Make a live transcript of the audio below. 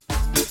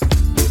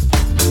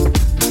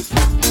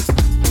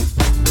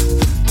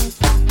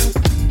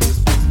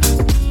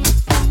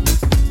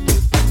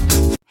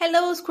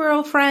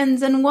Squirrel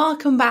friends, and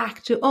welcome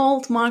back to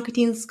Alt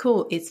Marketing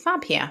School. It's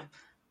Fab here,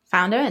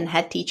 founder and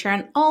head teacher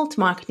at Alt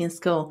Marketing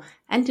School.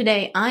 And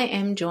today I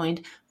am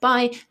joined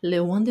by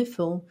the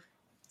wonderful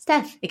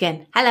Steph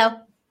again.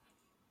 Hello.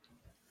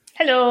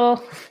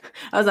 Hello.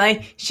 I was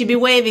like, she'd be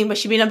waving, but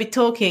she'd be not be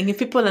talking. If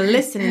people are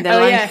listening,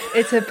 they're yeah,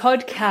 it's a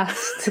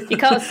podcast. You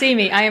can't see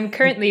me. I am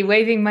currently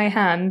waving my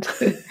hand.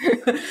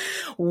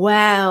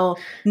 Well,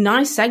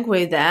 nice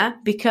segue there,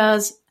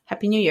 because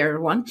Happy New Year,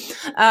 everyone.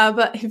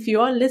 But if you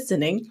are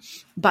listening,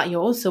 but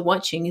you're also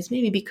watching, it's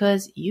maybe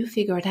because you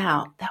figured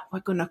out that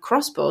we're going to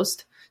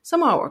cross-post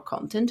some of our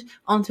content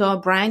onto our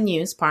brand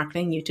new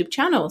Sparkling YouTube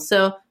channel.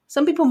 So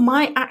some people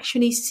might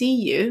actually see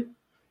you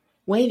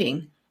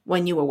waving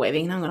when you were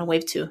waving. And I'm going to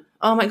wave too.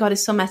 Oh my God,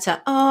 it's so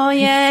meta. Oh,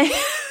 yay.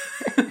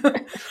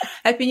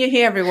 Happy New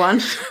Year,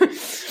 everyone.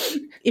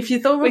 If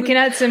you thought we can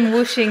add some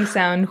whooshing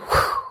sound.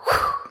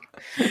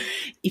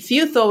 If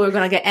you thought we were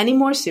going to get any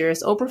more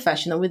serious or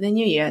professional with the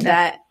new year,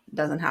 that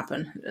doesn't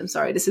happen. I'm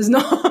sorry. This is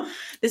not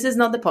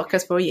the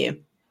podcast for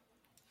you.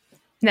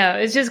 No,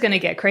 it's just going to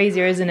get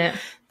crazier, isn't it?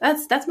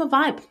 That's my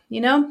vibe.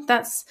 You know,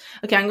 that's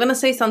okay. I'm going to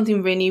say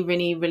something really,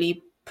 really,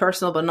 really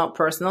personal, but not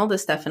personal that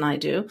Steph and I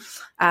do.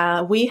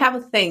 We have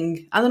a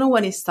thing. I don't know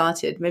when it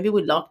started, maybe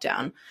with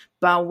lockdown,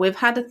 but we've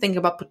had a thing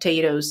about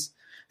potatoes.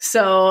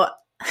 So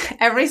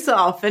every so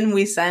often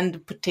we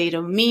send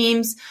potato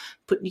memes,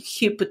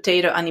 cute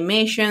potato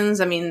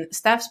animations. I mean,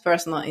 Steph's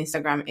personal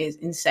Instagram is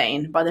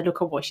insane by the look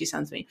of what she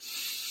sends me.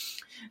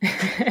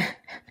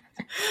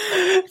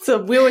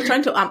 So we were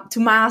trying to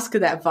mask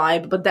that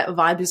vibe, but that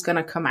vibe is going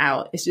to come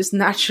out. It's just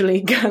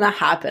naturally going to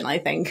happen, I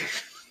think.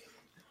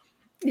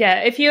 Yeah,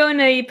 if you own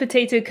a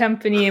potato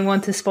company and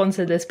want to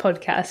sponsor this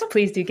podcast,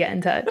 please do get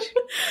in touch.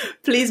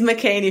 Please,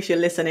 McCain, if you're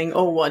listening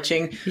or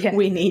watching,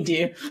 we need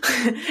you.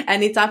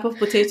 Any type of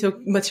potato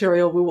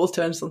material, we will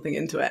turn something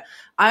into it.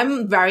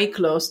 I'm very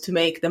close to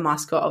make the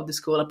mascot of the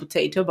school a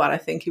potato, but I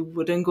think it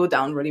wouldn't go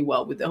down really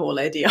well with the whole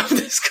idea of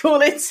the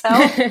school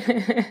itself.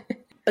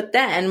 But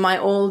then my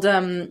old,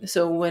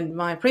 so when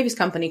my previous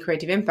company,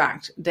 Creative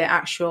Impact, the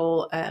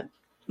actual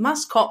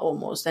mascot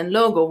almost and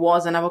logo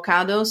was an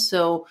avocado.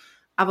 So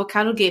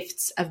avocado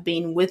gifts have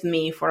been with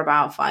me for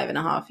about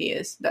 5.5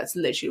 years. That's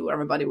literally what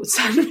everybody would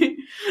send me.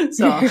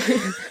 So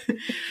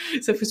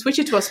if we switch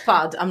it to a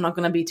spud, I'm not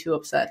going to be too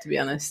upset, to be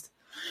honest.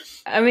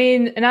 I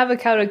mean, an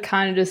avocado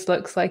kind of just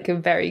looks like a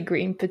very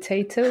green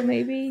potato,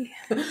 maybe.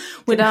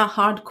 With a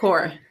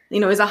hardcore.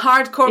 It's a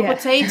hardcore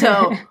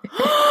potato.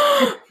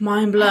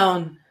 Mind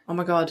blown. Oh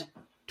my God.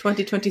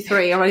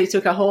 2023 already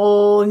took a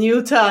whole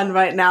new turn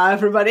right now,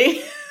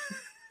 everybody.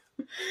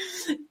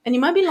 And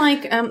you might be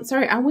like,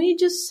 sorry, are we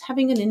just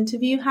having an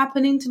interview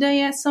happening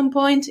today at some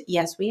point?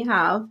 Yes, we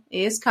have. It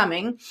is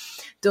coming.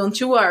 Don't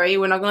you worry.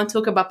 We're not going to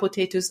talk about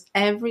potatoes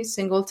every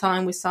single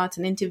time we start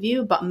an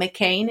interview. But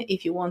McCain,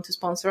 if you want to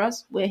sponsor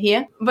us, we're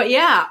here. But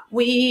yeah,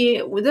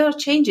 there are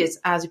changes,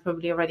 as you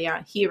probably already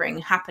are hearing,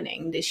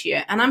 happening this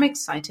year. And I'm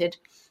excited.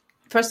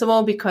 First of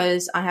all,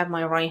 because I have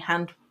my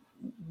right-hand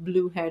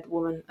blue-haired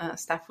woman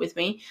staff with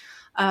me.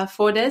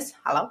 For this,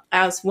 hello,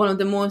 as one of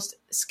the most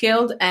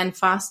skilled and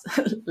fast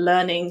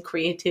learning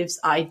creatives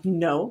I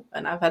know,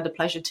 and I've had the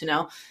pleasure to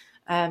know,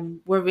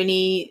 we're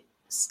really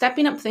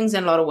stepping up things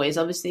in a lot of ways.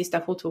 Obviously,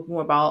 Steph will talk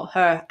more about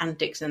her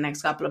antics in the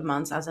next couple of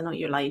months, as I know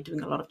you're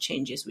doing a lot of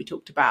changes we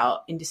talked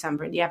about in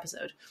December in the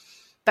episode.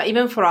 But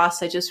even for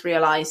us, I just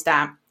realized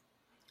that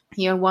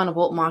year one of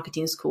Alt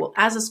Marketing School,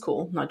 as a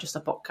school, not just a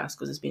podcast,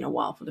 because it's been a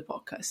while for the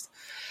podcast.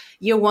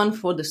 Year one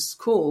for the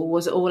school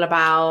was all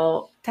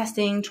about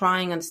testing,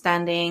 trying,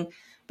 understanding,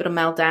 bit of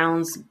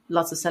meltdowns,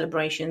 lots of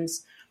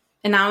celebrations.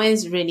 And now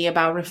it's really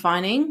about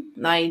refining,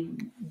 like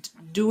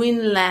doing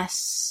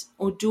less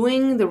or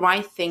doing the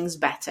right things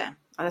better.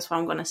 That's what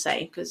I'm going to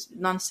say, because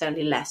not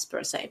necessarily less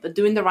per se, but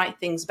doing the right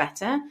things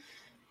better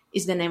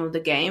is the name of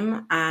the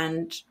game.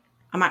 And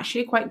I'm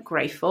actually quite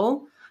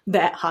grateful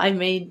that I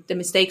made the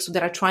mistakes, or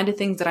that I tried the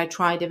things that I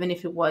tried, even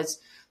if it was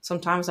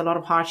sometimes a lot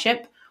of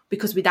hardship.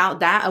 Because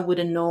without that, I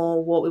wouldn't know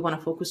what we want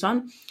to focus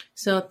on.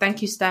 So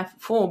thank you, Steph,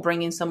 for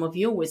bringing some of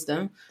your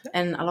wisdom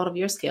and a lot of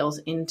your skills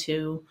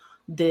into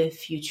the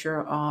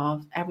future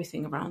of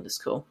everything around the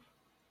school.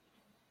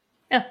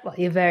 Yeah, well,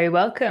 you're very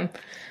welcome.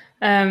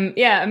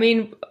 I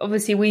mean,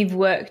 obviously, we've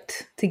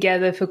worked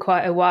together for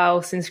quite a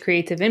while since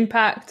Creative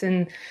Impact,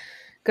 and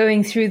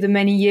going through the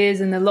many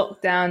years in the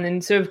lockdown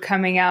and sort of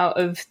coming out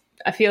of,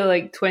 I feel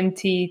like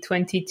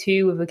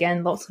 2022 with,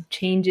 again, lots of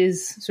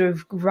changes, sort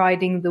of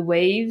riding the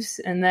waves.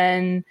 And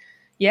then,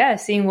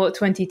 seeing what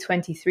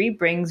 2023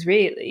 brings,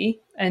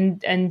 really,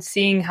 and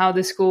seeing how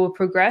the school will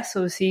progress,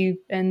 obviously,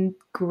 and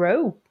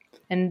grow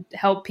and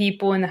help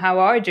people, and how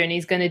our journey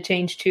is going to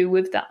change too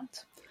with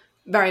that.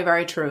 Very,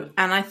 very true.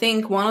 And I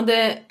think one of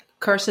the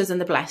curses and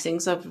the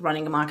blessings of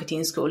running a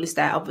marketing school is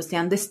that obviously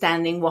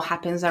understanding what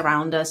happens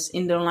around us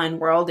in the online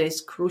world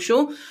is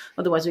crucial.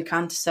 Otherwise, we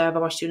can't serve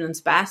our students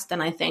best.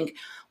 And I think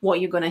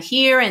what you're going to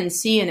hear and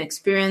see and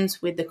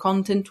experience with the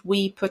content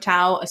we put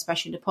out,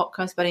 especially the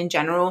podcast, but in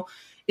general,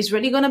 is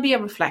really going to be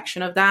a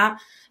reflection of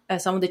that.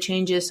 some of the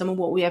changes, some of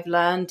what we have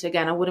learned.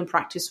 Again, I wouldn't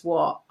practice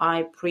what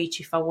I preach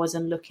if I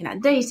wasn't looking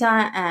at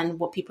data and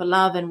what people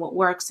love and what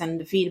works and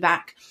the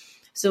feedback.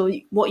 So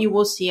what you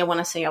will see, I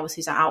want to say,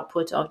 obviously, is an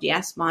output of,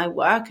 yes, my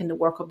work and the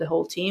work of the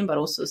whole team, but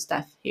also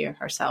Steph here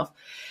herself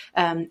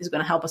is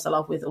going to help us a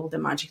lot with all the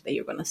magic that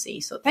you're going to see.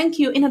 So thank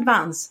you in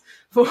advance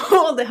for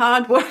all the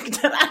hard work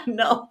that I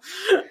know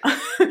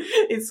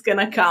it's going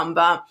to come.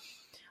 But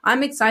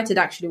I'm excited,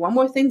 actually. One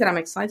more thing that I'm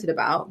excited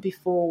about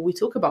before we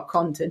talk about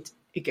content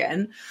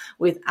again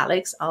with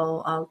Alex.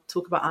 I'll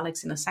talk about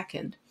Alex in a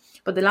second.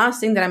 But the last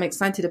thing that I'm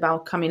excited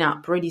about coming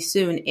up really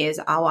soon is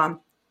our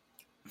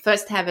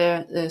first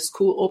ever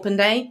school open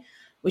day,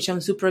 which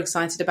I'm super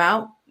excited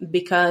about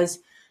because,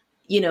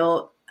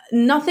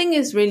 nothing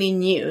is really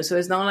new. So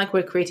it's not like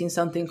we're creating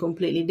something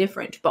completely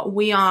different, but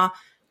we are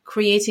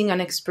creating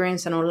an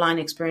experience, an online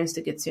experience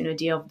that gets you an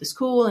idea of the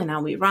school and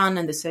how we run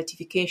and the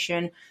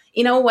certification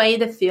in a way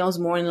that feels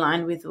more in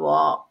line with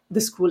what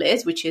the school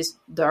is, which is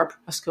DERP,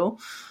 a school.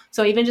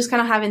 So even just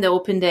kind of having the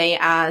open day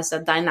as a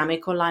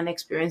dynamic online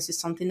experience is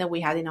something that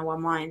we had in our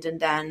mind. And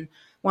then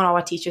one of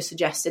our teachers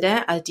suggested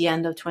it at the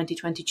end of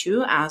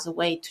 2022 as a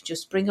way to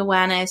just bring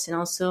awareness and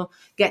also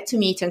get to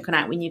meet and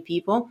connect with new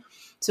people.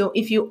 So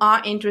if you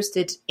are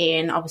interested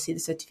in, obviously,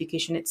 the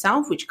certification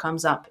itself, which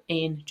comes up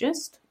in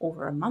just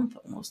over a month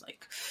almost,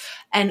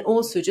 and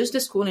also just the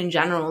school in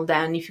general,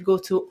 then if you go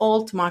to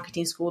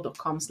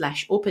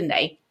altmarketingschool.com/open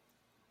day,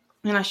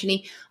 and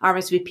actually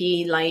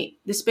RSVP,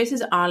 the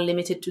spaces are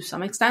limited to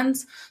some extent.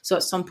 So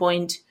at some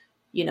point,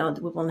 we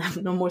will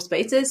have no more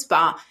spaces,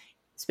 but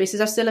spaces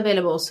are still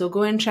available. So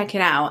go and check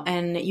it out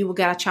and you will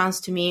get a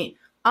chance to meet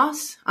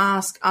us,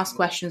 ask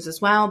questions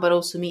as well, but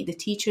also meet the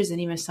teachers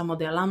and even some of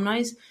the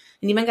alumni,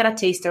 and even get a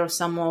taster of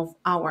some of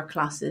our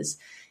classes,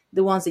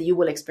 the ones that you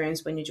will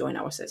experience when you join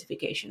our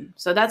certification.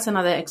 So that's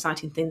another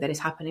exciting thing that is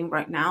happening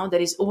right now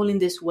that is all in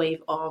this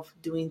wave of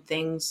doing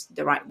things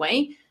the right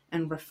way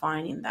and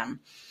refining them.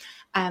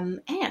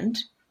 And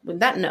with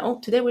that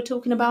note, today we're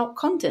talking about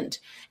content.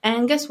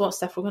 And guess what,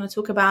 Steph? We're going to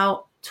talk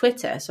about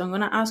Twitter. So I'm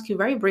going to ask you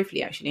very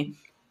briefly, actually,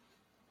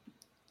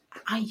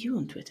 are you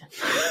on Twitter?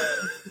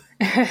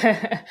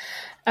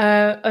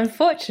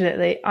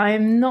 Unfortunately,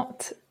 I'm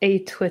not a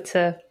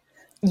Twitter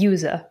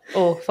user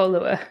or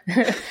follower.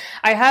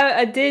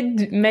 I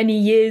did many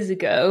years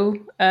ago,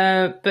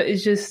 but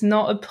it's just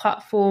not a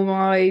platform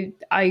I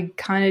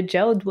kind of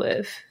gelled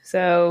with.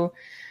 So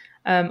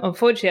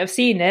unfortunately, I've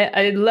seen it.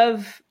 I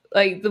love,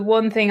 the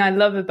one thing I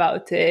love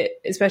about it,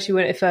 especially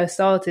when it first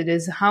started,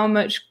 is how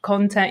much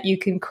content you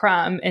can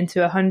cram into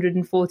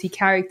 140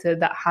 character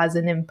that has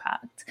an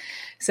impact.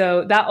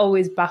 So that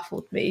always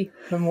baffled me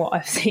from what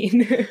I've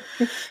seen.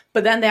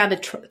 But then there are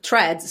the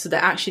threads, so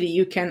that actually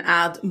you can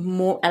add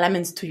more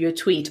elements to your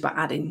tweet by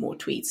adding more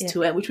tweets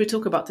to it, which we'll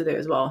talk about today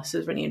as well. So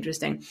it's really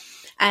interesting.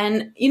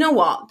 And you know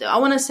what? I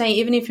want to say,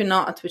 even if you're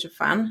not a Twitter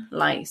fan,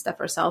 like Steph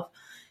herself,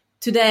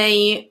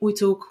 today we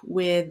talk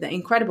with the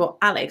incredible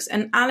Alex.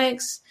 And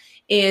Alex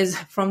is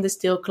from the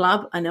Steel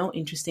Club. I know,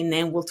 interesting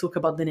name. We'll talk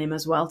about the name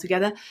as well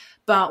together.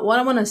 But what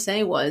I want to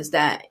say was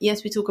that,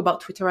 yes, we talk about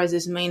Twitter as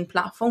its main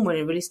platform where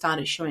it really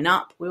started showing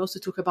up. We also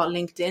talk about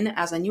LinkedIn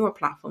as a newer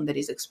platform that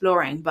is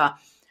exploring. But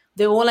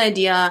the whole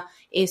idea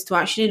is to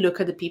actually look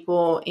at the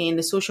people in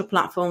the social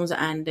platforms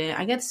and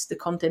I guess the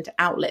content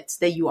outlets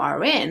that you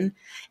are in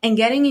and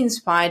getting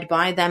inspired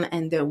by them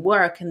and their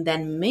work and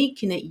then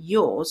making it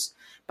yours,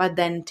 but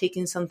then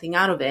taking something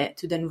out of it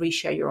to then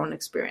reshare your own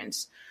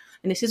experience.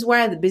 And this is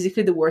where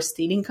basically the word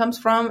stealing comes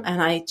from.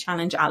 And I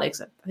challenge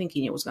Alex, I think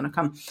he knew it was going to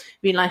come,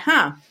 being like,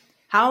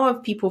 how are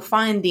people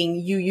finding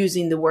you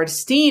using the word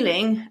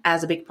stealing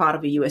as a big part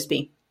of a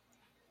USP?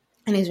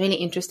 And it's really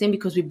interesting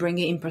because we bring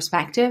it in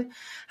perspective.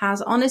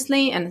 As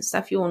honestly, and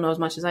Steph, you all know as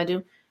much as I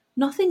do,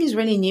 nothing is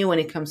really new when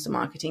it comes to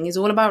marketing. It's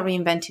all about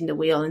reinventing the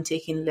wheel and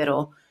taking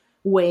little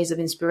ways of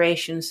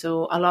inspiration.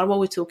 So a lot of what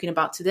we're talking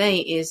about today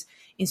is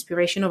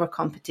inspiration over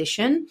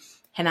competition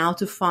and how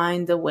to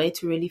find the way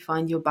to really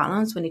find your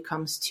balance when it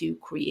comes to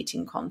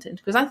creating content.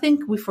 Because I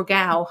think we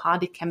forget how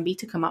hard it can be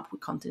to come up with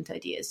content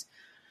ideas.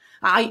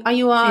 Are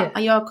you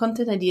a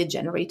content idea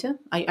generator?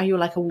 Are you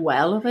like a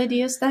well of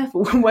ideas, Steph?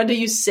 Where do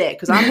you sit?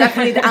 Because I'm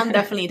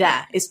definitely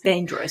there. It's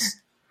dangerous.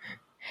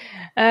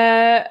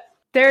 There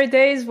are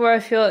days where I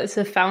feel it's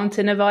a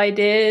fountain of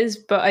ideas,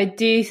 but I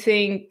do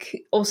think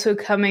also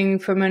coming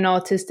from an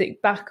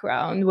artistic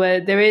background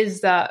where there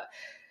is that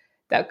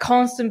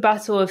constant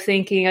battle of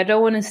thinking, I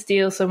don't want to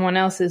steal someone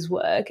else's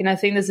work. And I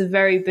think there's a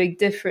very big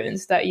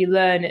difference that you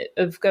learn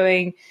of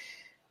going,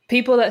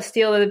 people that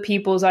steal other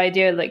people's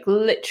idea, like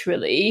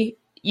literally,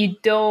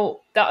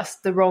 that's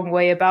the wrong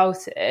way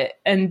about it.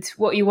 And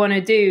what you want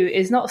to do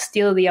is not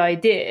steal the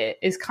idea,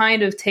 is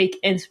kind of take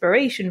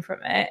inspiration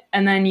from it.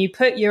 And then you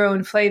put your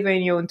own flavor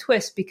and your own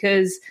twist,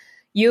 because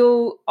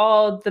you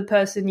are the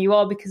person you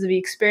are because of the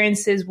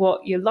experiences,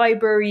 what your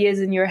library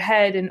is in your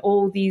head, and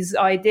all these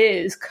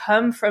ideas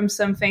come from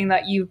something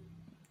that you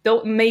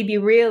don't maybe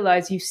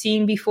realize you've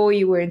seen before,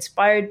 you were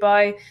inspired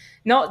by,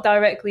 not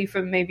directly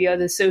from maybe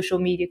other social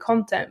media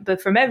content,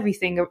 but from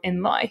everything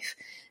in life.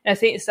 And I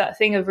think it's that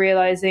thing of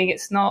realizing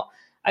it's not,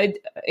 I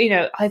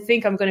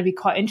think I'm going to be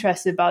quite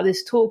interested about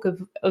this talk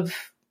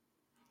of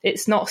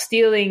it's not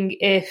stealing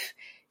if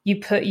you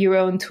put your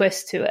own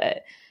twist to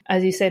it.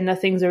 As you said,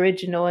 nothing's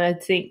original. And I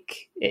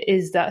think it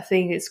is that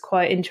thing. It's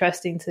quite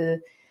interesting to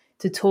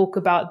talk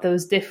about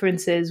those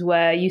differences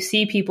where you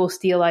see people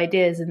steal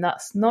ideas, and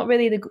that's not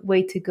really the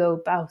way to go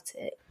about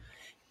it.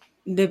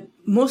 The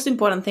most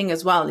important thing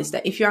as well is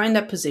that if you're in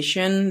that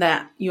position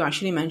that you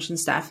actually mentioned,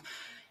 Steph,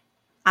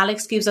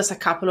 Alex gives us a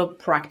couple of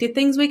proactive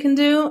things we can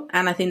do.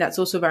 And I think that's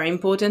also very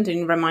important,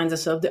 and reminds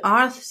us of there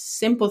are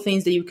simple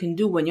things that you can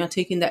do when you're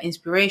taking that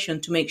inspiration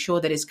to make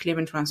sure that it's clear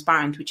and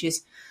transparent, which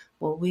is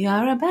what we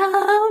are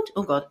about.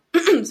 Oh God,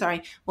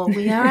 sorry. What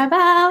we are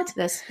about.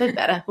 That's a bit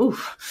better.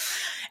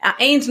 Oof. I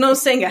ain't no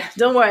singer.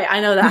 Don't worry. I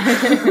know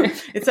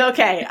that. It's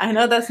okay. I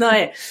know that's not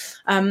it.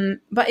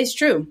 But it's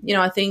true.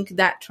 I think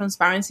that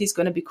transparency is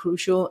going to be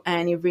crucial,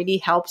 and it really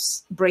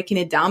helps breaking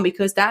it down,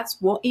 because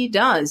that's what he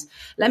does.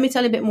 Let me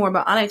tell you a bit more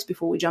about Alex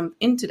before we jump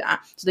into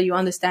that, so that you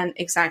understand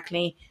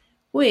exactly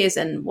who he is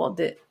and what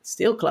the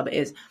Steal Club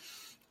is.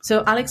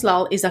 So Alex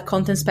Lal is a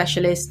content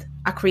specialist,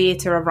 a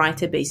creator, a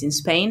writer based in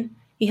Spain.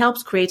 He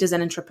helps creators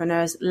and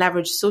entrepreneurs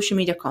leverage social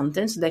media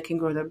content so they can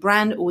grow their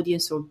brand,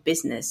 audience, or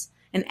business.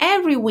 And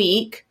every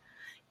week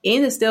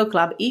in the Steal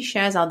Club, he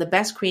shares how the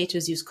best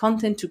creators use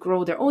content to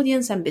grow their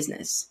audience and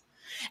business.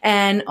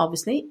 And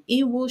obviously,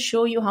 he will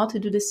show you how to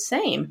do the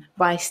same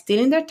by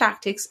stealing their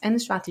tactics and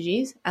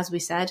strategies, as we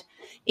said,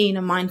 in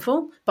a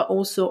mindful, but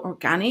also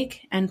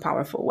organic and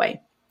powerful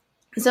way.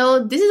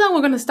 So this is how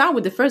we're going to start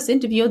with the first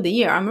interview of the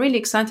year. I'm really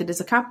excited.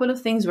 There's a couple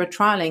of things we're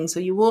trialing,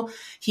 so you will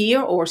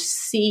hear or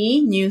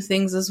see new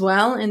things as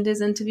well in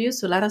this interview.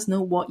 So let us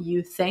know what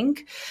you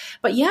think.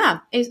 But yeah,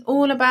 it's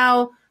all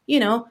about,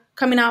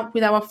 coming up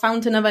with our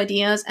fountain of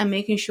ideas and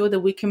making sure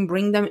that we can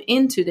bring them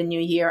into the new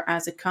year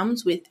as it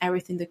comes, with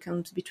everything that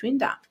comes between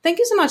that. Thank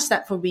you so much,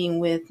 Steph, for being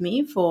with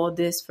me for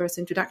this first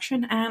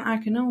introduction. And I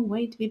cannot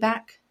wait to be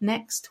back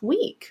next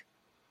week.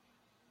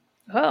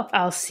 Well,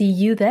 I'll see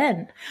you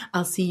then.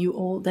 I'll see you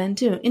all then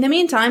too. In the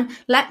meantime,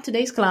 let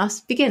today's class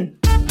begin.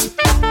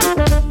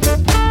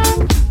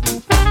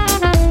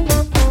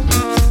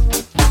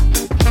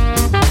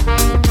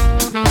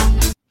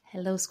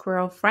 Hello,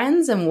 Squirrel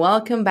friends, and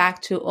welcome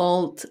back to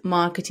Alt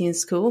Marketing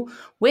School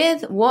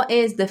with what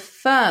is the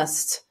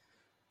first,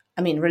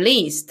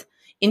 released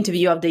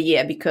interview of the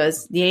year,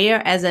 because the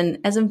year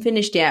hasn't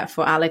finished yet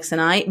for Alex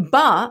and I.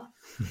 But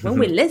when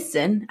we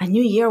listen, a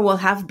new year will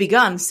have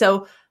begun.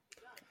 So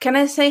can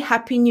I say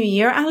Happy New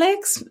Year,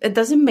 Alex? It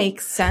doesn't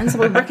make sense.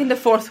 We're breaking the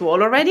fourth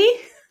wall already.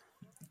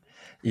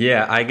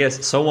 Yeah, I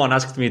guess someone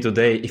asked me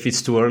today if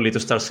it's too early to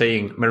start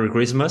saying Merry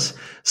Christmas.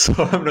 So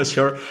I'm not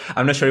sure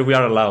if we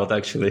are allowed,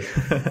 actually.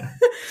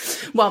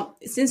 Well,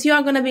 since you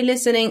are going to be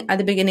listening at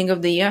the beginning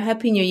of the year,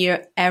 Happy New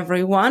Year,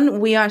 everyone.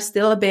 We are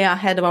still a bit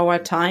ahead of our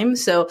time.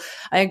 So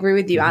I agree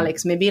with you,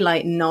 Alex. Maybe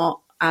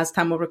not as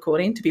time of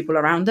recording to people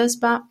around us,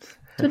 but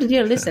to the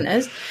dear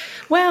listeners.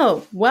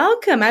 Well,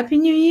 welcome. Happy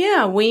New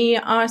Year. We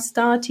are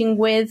starting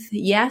with,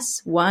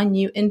 one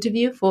new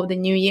interview for the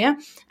new year.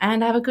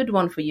 And I have a good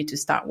one for you to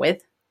start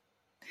with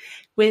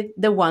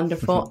the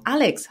wonderful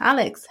Alex.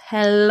 Alex,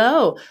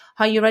 hello.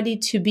 Are you ready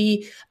to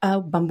be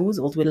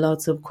bamboozled with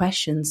lots of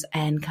questions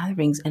and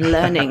gatherings and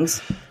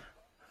learnings?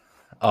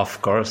 Of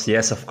course.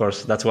 Yes, of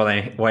course. That's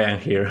why I'm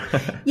here.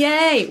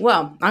 Yay.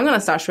 Well, I'm going to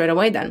start straight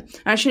away then.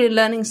 Actually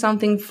learning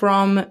something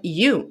from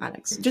you,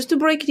 Alex, just to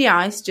break the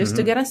ice, just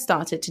to get us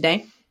started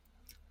today.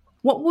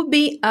 What would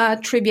be a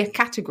trivia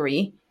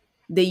category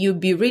that you'd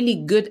be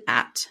really good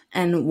at,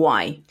 and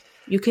why?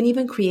 You can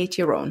even create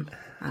your own,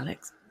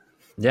 Alex.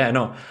 Yeah,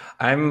 no,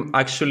 I'm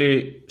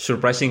actually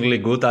surprisingly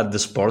good at the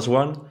sports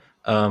one.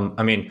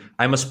 I'm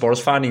a sports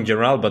fan in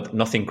general, but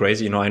nothing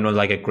crazy. I'm not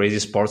like a crazy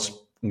sports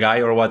guy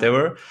or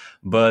whatever.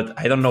 But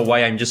I don't know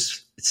why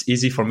it's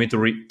easy for me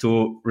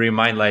to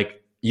remind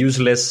like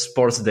useless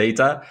sports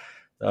data.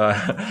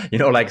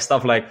 Like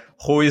stuff like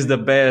who is the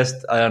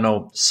best,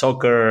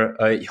 soccer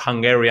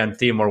Hungarian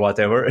team or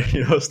whatever,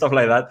 stuff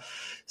like that.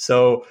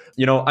 So,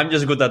 I'm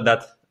just good at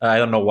that. I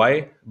don't know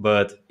why,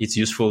 but it's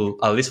useful,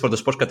 at least for the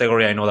sports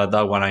category. I know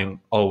that one I'm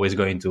always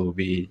going to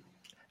be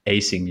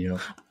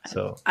acing,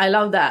 So I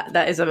love that.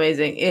 That is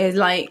amazing. It's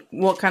like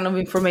what kind of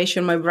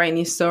information my brain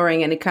is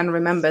storing, and it can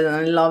remember. And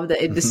I love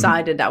that it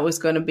decided that was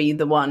going to be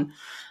the one.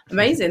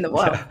 Amazing.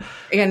 Well,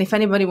 again, if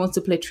anybody wants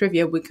to play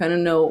trivia, we kind of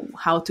know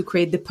how to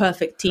create the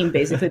perfect team.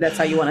 Basically, that's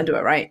how you want to do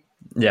it, right?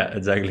 Yeah,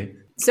 exactly.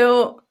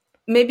 So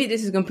maybe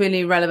this is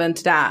completely relevant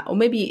to that, or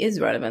maybe it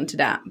is relevant to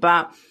that.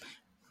 But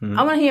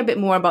I want to hear a bit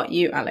more about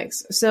you,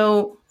 Alex.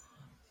 So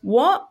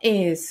what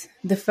is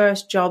the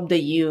first job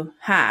that you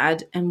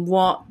had, and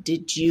what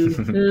did you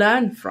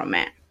learn from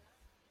it?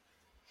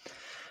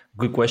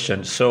 Good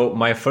question. So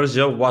my first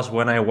job was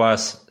when I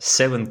was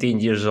 17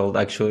 years old,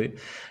 actually.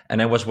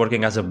 And I was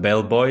working as a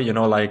bellboy,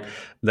 like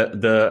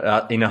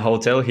the in a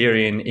hotel here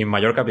in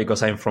Mallorca,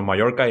 because I'm from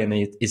Mallorca, and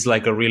it's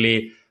like a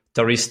really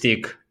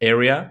touristic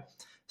area.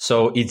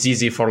 So it's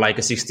easy for like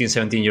a 16,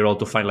 17-year-old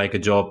to find like a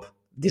job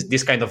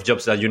this kind of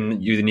jobs that you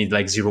need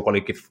like zero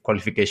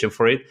qualification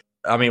for it.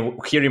 I mean,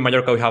 here in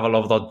Mallorca, we have a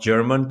lot of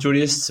German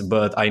tourists,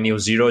 but I knew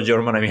zero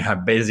German. I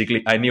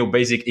mean, I knew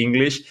basic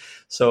English.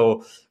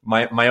 So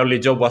my only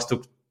job was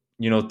to,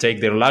 take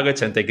their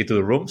luggage and take it to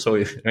the room. So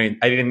I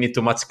didn't need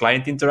too much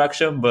client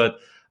interaction, but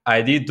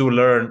I did to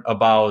learn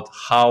about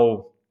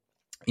how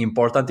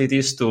important it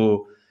is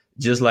to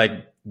just like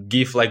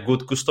give like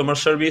good customer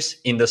service,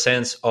 in the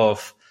sense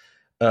of,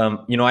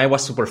 I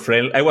was super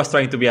friendly. I was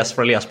trying to be as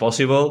friendly as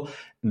possible.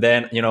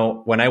 Then,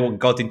 when I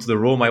got into the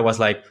room, I was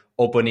like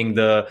opening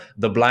the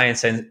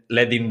blinds and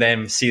letting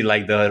them see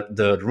like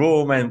the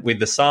room and with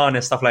the sun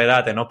and stuff like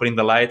that, and opening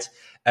the lights.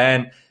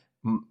 And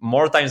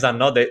more times than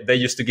not, they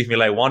used to give me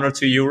like 1 or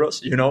 2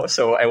 euros,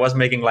 so I was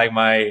making like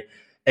my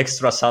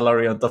extra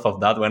salary on top of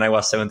that when I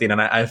was 17,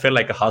 and I felt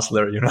like a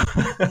hustler, it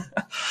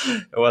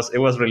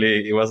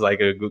was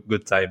like a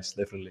good times,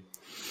 definitely.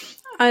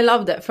 I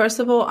love that. First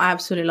of all, I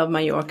absolutely love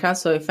Mallorca.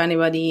 So if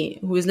anybody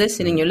who is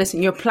listening,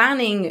 you're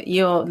planning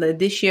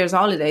this year's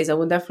holidays, I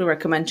would definitely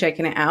recommend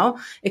checking it out.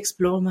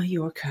 Explore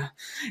Mallorca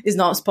is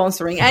not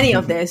sponsoring any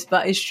of this,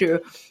 but it's true.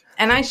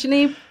 And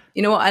actually,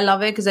 I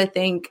love it because I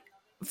think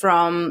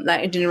from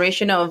like a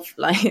generation of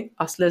like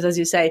hustlers, as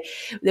you say,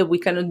 that we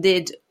kind of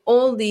did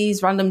all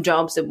these random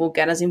jobs that will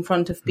get us in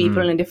front of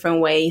people in a different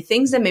way,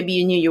 things that maybe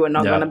you knew you were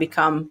not going to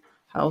become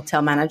a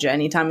hotel manager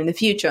anytime in the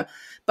future.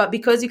 But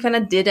because you kind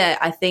of did it,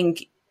 I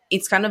think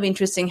it's kind of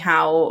interesting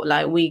how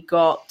like we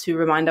got to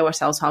remind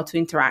ourselves how to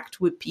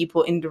interact with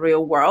people in the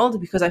real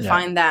world, because I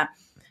find that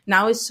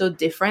now it's so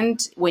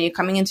different when you're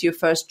coming into your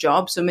first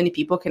job. So many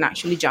people can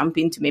actually jump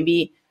into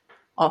maybe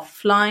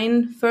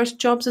offline first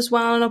jobs as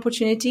well and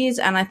opportunities.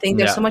 And I think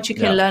there's so much you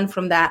can learn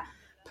from that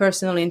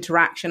personal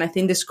interaction. I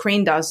think the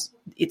screen does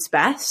its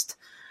best,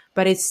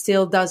 but it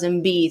still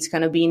doesn't beat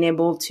kind of being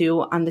able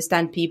to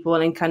understand people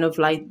and kind of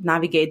like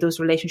navigate those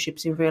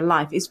relationships in real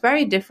life. It's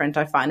very different,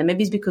 I find. And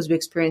maybe it's because we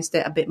experienced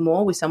it a bit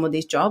more with some of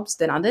these jobs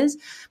than others.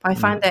 But I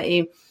find that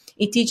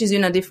it teaches you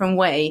in a different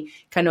way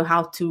kind of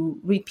how to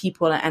read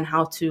people and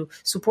how to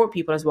support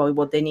people as well with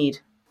what they need.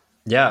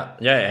 Yeah.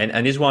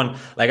 And this one,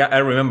 like I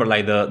remember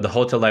like the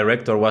hotel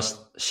director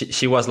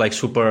she was like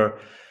super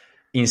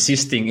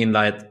insisting in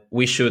that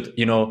we should,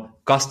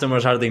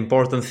 customers are the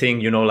important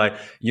thing, like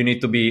you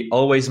need to be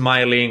always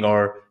smiling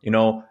or,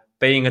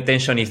 paying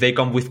attention. If they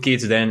come with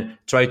kids, then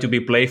try to be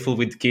playful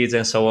with kids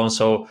and so on.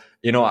 So,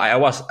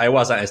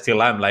 I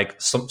still am like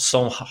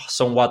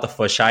somewhat of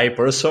a shy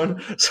person.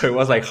 So it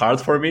was like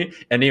hard for me.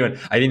 And even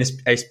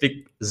I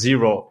speak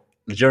zero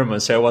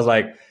German. So I was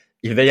like,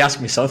 if they ask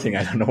me something,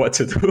 I don't know what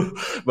to do,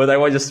 but I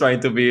was just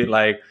trying to be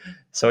like,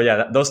 so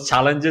yeah, those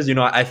challenges,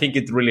 I think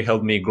it really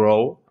helped me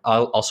grow.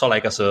 Also,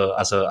 like as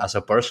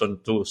a person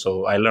too.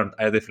 So I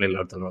definitely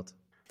learned a lot.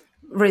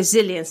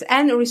 Resilience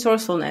and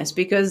resourcefulness,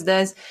 because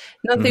there's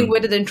nothing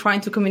better than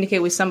trying to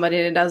communicate with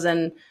somebody that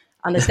doesn't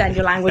understand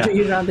your language or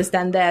you don't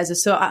understand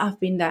theirs. So I've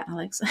been that,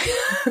 Alex.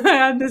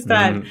 I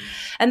understand,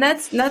 and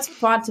that's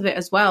part of it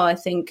as well. I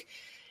think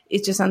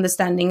it's just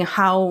understanding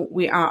how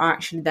we are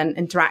actually then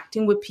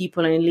interacting with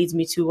people, and it leads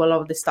me to a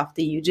lot of the stuff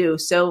that you do.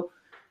 So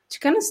to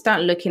kind of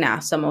start looking at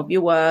some of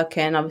your work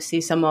and obviously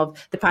some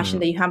of the passion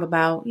that you have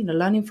about,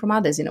 learning from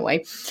others in a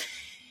way.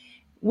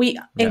 We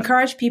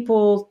encourage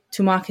people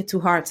to market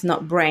to hearts,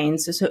 not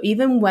brains. So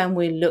even when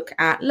we look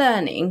at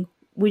learning,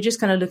 we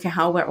just kind of look at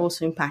how we're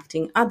also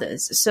impacting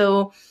others.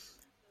 So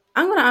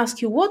I'm going to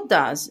ask you, what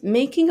does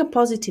making a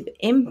positive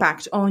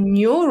impact on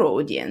your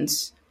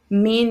audience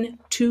mean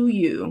to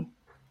you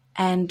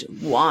and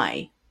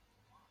why?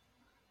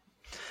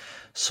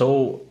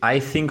 So I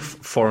think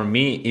for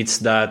me, it's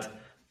that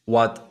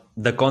what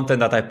the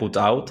content that I put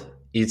out,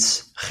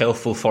 it's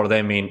helpful for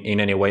them in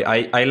any way.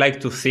 I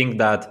like to think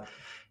that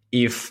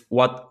if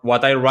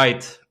what I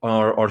write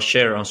or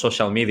share on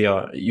social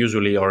media,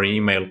 usually or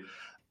email,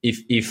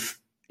 if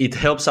it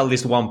helps at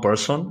least one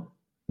person,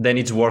 then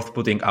it's worth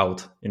putting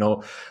out,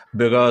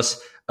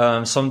 because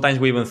sometimes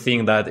we even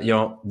think that,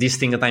 this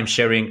thing that I'm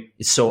sharing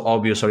is so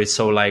obvious or it's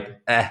so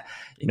like,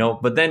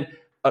 but then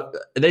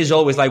there's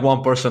always like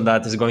one person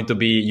that is going to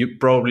be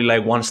probably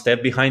like one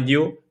step behind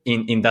you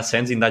in that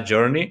sense, in that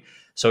journey.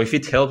 So if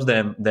it helps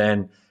them,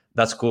 then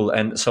that's cool.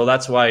 And so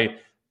that's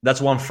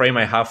one frame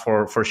I have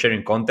for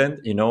sharing content,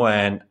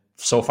 and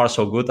so far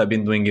so good. I've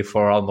been doing it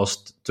for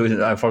almost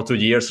 2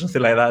 years,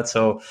 something like that.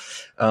 So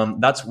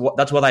that's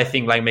what I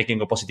think like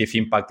making a positive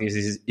impact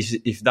is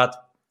if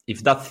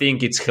that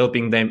thing it's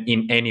helping them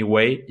in any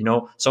way,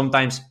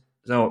 sometimes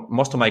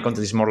most of my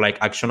content is more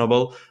like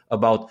actionable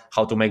about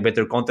how to make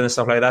better content and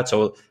stuff like that.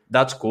 So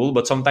that's cool.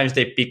 But sometimes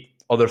they pick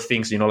other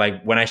things,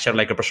 like when I share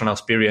like a personal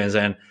experience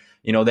and,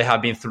 they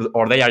have been through,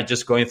 or they are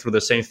just going through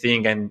the same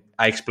thing, and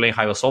I explain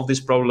how I solved this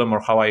problem or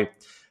how I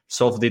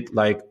solved it,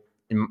 like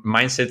in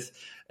mindset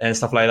and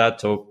stuff like that.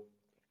 So,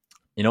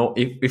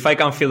 if I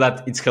can feel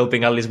that it's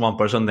helping at least one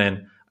person,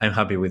 then I'm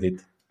happy with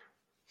it.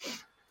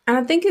 And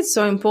I think it's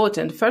so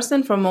important. First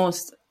and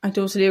foremost, I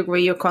totally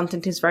agree. Your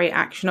content is very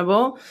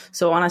actionable.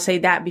 So I want to say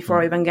that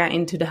before I even get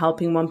into the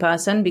helping one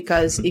person,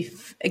 because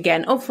if,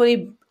 again,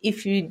 hopefully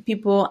if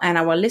people and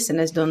our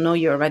listeners don't know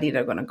you already,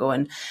 they're going to go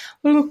and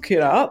look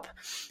it up.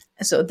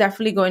 So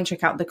definitely go and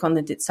check out the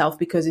content itself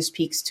because it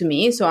speaks to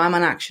me. So I'm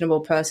an actionable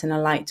person. I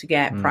like to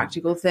get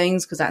practical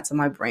things because that's how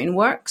my brain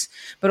works.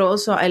 But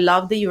also I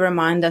love that you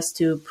remind us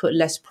to put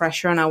less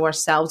pressure on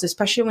ourselves,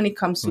 especially when it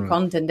comes to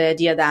content, the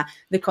idea that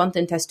the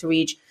content has to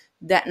reach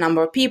that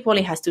number of people,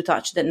 it has to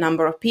touch that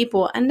number of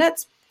people. And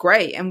that's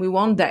great. And we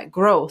want that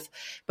growth.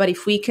 But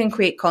if we can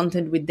create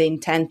content with the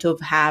intent of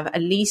have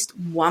at least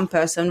one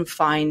person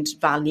find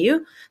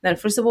value, then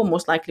first of all,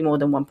 most likely more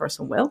than one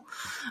person will.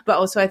 But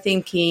also I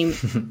think,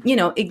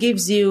 it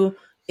gives you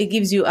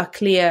a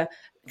clear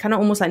kind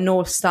of almost like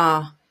North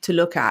Star to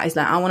look at. It's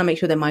like, I want to make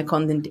sure that my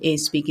content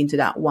is speaking to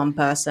that one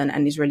person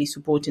and is really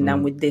supporting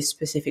them with this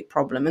specific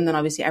problem. And then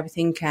obviously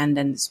everything can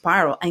then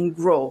spiral and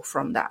grow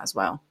from that as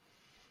well.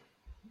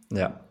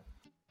 Yeah.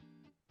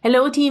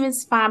 Hello team,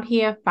 it's Fab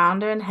here,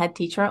 founder and head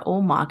teacher at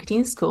All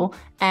Marketing School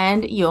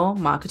and your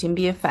marketing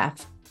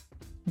BFF.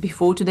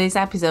 Before today's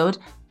episode,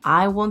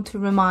 I want to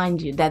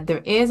remind you that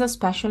there is a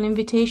special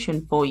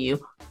invitation for you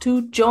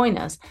to join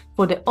us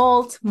for the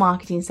Alt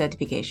Marketing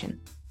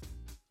Certification.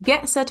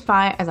 Get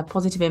certified as a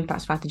positive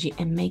impact strategy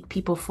and make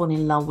people fall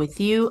in love with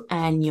you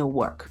and your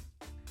work.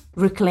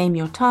 Reclaim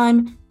your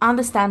time,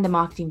 understand the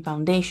marketing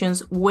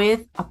foundations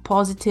with a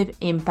positive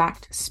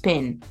impact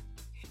spin.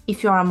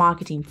 If you are a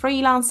marketing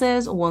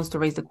freelancer or wants to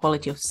raise the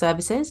quality of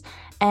services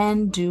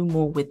and do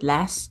more with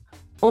less,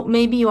 or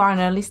maybe you are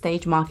an early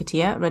stage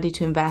marketeer ready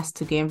to invest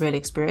to gain real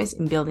experience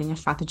in building a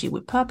strategy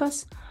with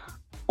purpose,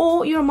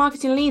 or you're a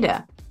marketing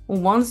leader who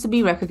wants to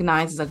be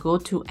recognized as a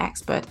go-to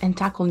expert and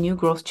tackle new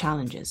growth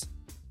challenges.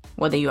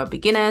 Whether you are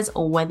beginners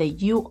or whether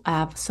you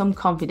have some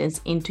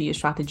confidence into your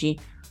strategy,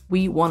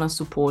 we want to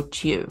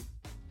support you.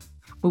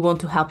 We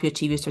want to help you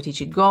achieve your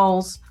strategic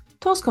goals,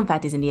 toss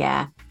confettis in the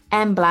air,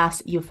 and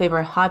blast your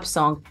favorite hype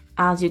song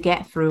as you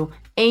get through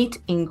 8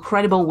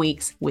 incredible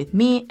weeks with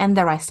me and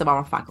the rest of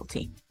our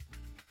faculty.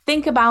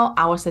 Think about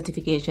our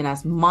certification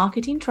as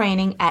marketing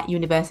training at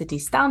university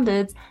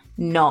standards,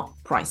 not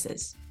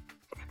prices.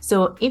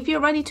 So if you're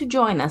ready to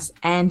join us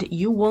and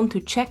you want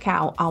to check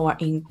out our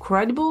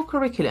incredible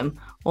curriculum,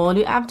 all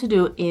you have to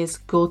do is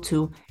go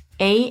to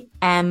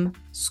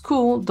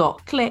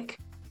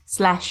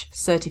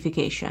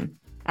amschool.click/certification.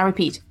 I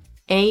repeat,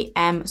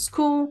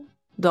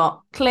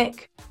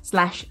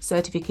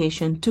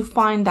 amschool.click/certification to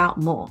find out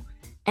more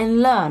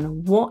and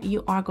learn what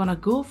you are going to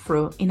go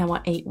through in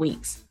our 8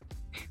 weeks.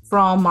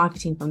 From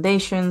marketing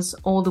foundations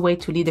all the way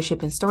to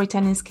leadership and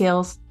storytelling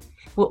skills,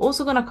 we're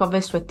also going to cover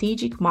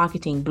strategic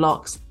marketing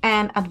blocks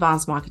and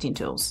advanced marketing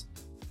tools.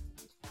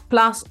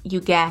 Plus,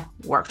 you get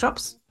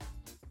workshops,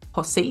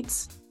 hot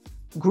seats,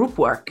 group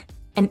work,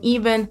 and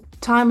even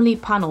timely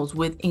panels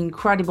with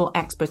incredible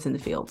experts in the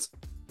field.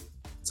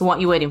 So what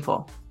are you waiting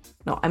for?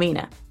 No, I mean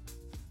it.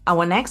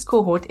 Our next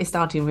cohort is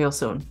starting real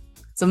soon.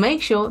 So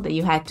make sure that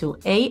you head to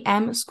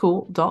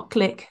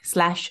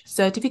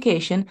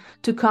amschool.click/certification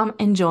to come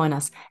and join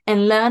us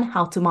and learn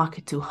how to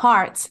market to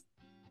hearts,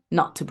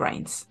 not to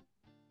brains.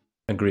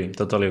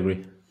 Totally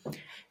agree.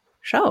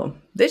 So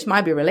this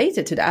might be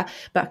related to that,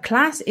 but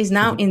class is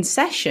now in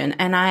session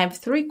and I have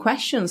 3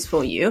 questions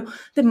for you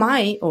that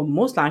might or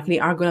most likely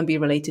are going to be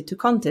related to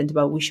content,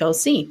 but we shall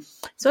see.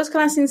 So it's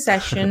class in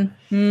session.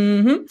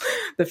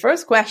 The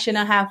first question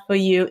I have for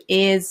you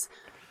is,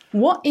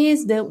 what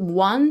is the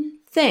one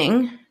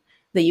thing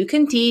that you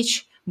can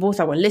teach both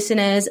our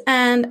listeners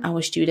and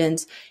our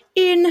students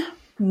in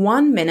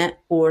 1 minute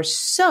or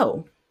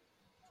so?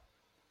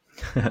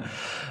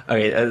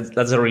 Okay,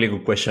 that's a really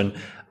good question.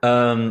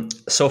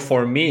 So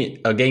for me,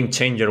 a game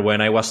changer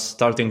when I was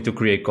starting to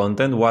create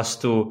content was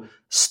to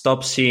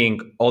stop seeing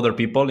other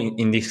people,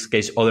 in this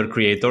case, other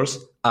creators,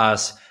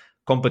 as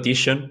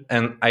competition,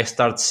 and I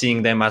start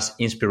seeing them as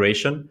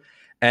inspiration.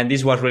 And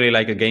this was really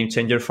like a game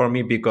changer for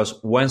me,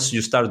 because once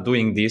you start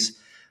doing this,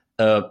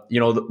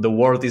 the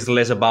world is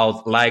less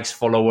about likes,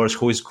 followers,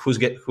 who's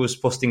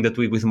posting the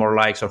tweet with more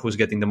likes or who's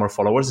getting the more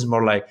followers. It's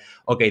more like,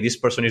 okay, this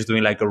person is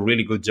doing like a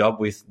really good job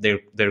with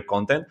their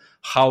content.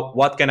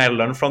 What can I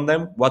learn from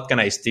them? What can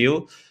I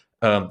steal?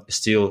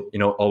 Still,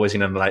 always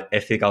in an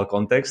ethical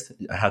context.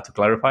 I had to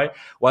clarify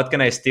what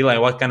can I steal and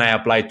what can I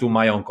apply to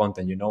my own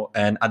content.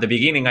 And at the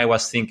beginning, I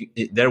was thinking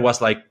there was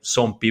like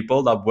some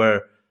people that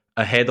were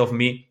ahead of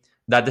me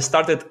that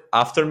started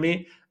after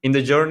me in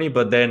the journey,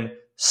 but then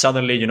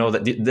suddenly,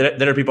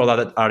 there are people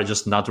that are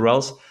just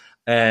naturals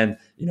and,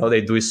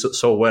 they do it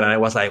so well. And I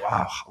was like,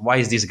 wow, why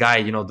is this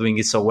guy, doing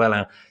it so well?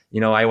 And,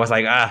 I was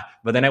like,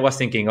 but then I was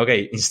thinking,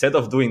 okay, instead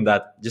of doing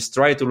that, just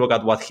try to look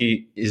at what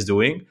he is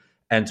doing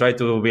and try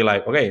to be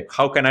like, okay,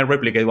 how can I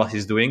replicate what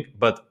he's doing?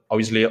 But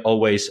obviously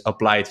always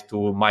applied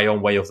to my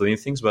own way of doing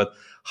things. But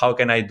how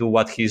can I do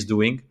what he's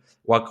doing?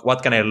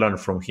 What can I learn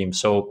from him?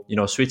 So,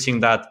 switching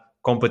that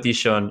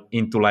competition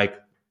into like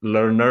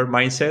learner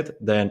mindset,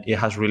 then it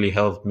has really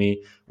helped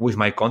me with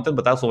my content,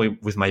 but also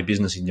with my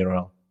business in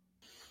general.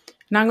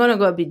 Now I'm going to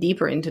go a bit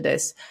deeper into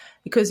this.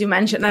 because you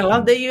mentioned, I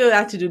love that you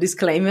had to do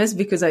disclaimers,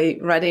 because I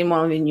read it in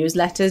one of your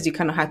newsletters, you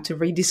kind of had to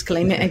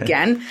re-disclaim it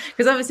again.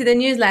 Because obviously the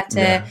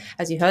newsletter,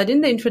 as you heard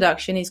in the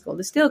introduction, is called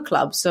the Steal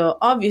Club. So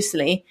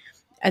obviously,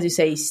 as you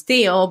say,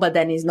 steal, but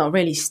then it's not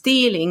really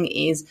stealing,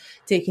 is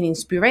taking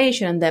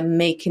inspiration and then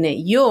making it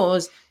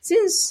yours.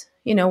 Since,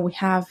 we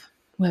have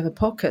a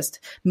podcast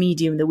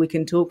medium that we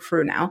can talk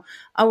through now,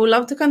 I would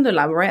love to kind of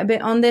elaborate a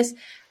bit on this.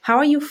 How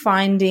are you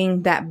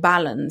finding that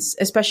balance,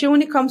 especially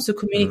when it comes to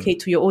communicate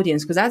to your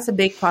audience? Because that's a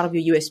big part of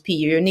your USP,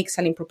 your unique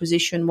selling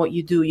proposition, what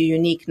you do, your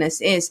uniqueness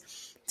is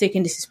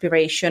taking this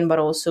inspiration, but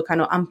also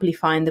kind of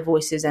amplifying the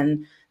voices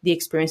and the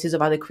experiences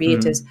of other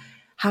creators.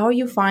 How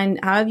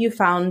have you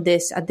found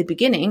this at the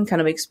beginning,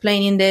 kind of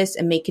explaining this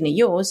and making it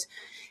yours?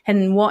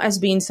 And what has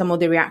been some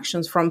of the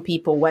reactions from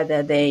people,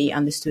 whether they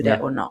understood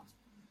it or not?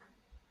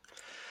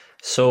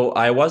 So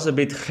I was a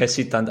bit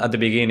hesitant at the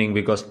beginning,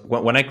 because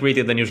when I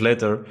created the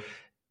newsletter,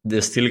 the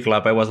Steal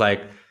Club, I was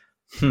like,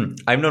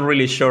 I'm not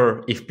really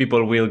sure if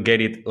people will get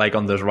it like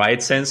on the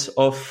right sense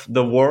of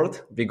the word,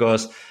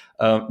 because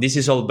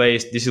this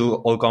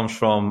all comes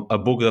from a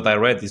book that I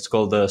read. It's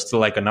called Still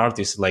Like an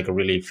Artist, like a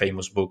really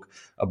famous book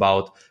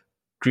about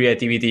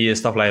creativity and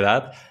stuff like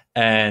that.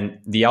 And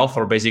the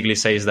author basically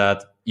says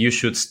that you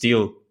should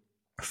steal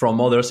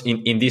from others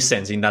in this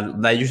sense, in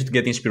that you should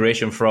get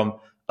inspiration from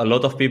a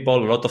lot of people,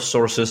 a lot of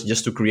sources,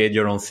 just to create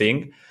your own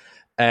thing.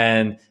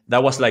 And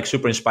that was like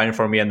super inspiring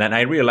for me. And then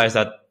I realized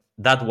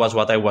that was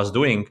what I was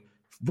doing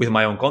with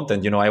my own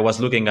content. I was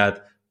looking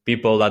at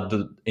people that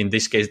do, in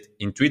this case,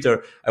 in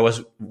Twitter, I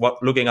was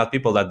looking at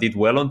people that did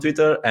well on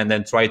Twitter and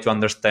then try to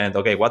understand,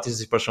 okay, what is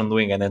this person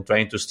doing? And then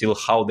trying to steal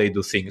how they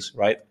do things,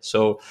 right?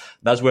 So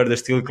that's where the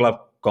Steal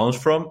Club comes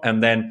from.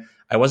 And then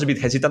I was a bit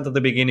hesitant at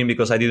the beginning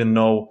because I didn't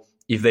know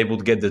if they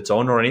would get the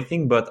tone or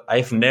anything, but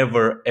I've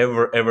never,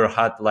 ever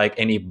had like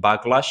any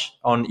backlash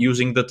on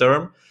using the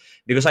term,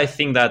 because I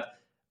think that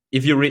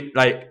if you read,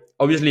 like,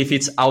 obviously if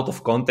it's out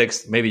of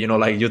context, maybe,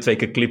 like you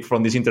take a clip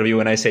from this interview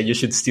and I say you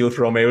should steal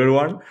from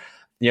everyone,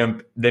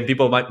 then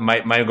people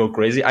might go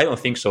crazy. I don't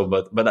think so,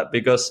 but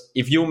because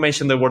if you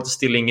mention the word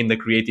stealing in the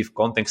creative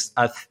context,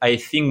 I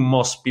think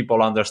most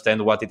people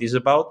understand what it is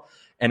about.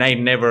 And I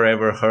never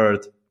ever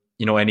heard,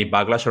 any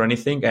backlash or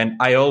anything. And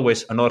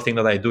another thing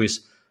that I do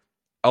is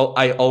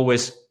I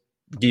always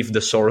give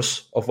the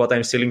source of what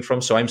I'm stealing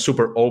from. So I'm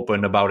super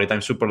open about it.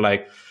 I'm super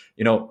like,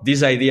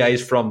 this idea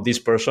is from this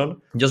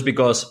person, just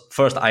because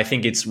first, I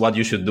think it's what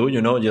you should do,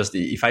 just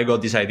if I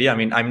got this idea,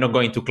 I'm not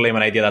going to claim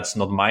an idea that's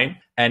not mine.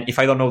 And if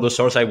I don't know the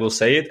source, I will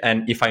say it.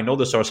 And if I know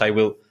the source, I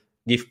will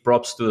give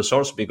props to the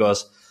source,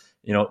 because,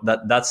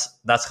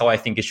 that's how I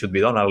think it should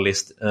be done, at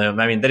least.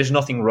 There is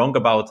nothing wrong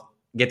about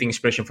getting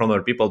inspiration from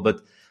other people,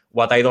 but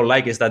what I don't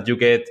like is that you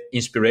get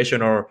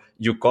inspiration or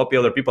you copy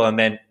other people and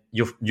then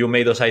you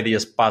made those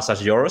ideas pass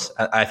as yours.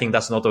 I think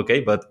that's not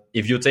okay. But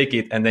if you take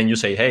it and then you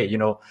say, hey,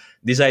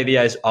 this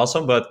idea is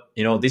awesome, but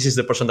this is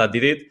the person that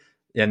did it,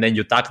 and then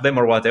you tag them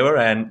or whatever.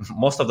 And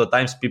most of the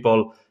times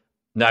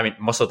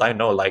most of the time,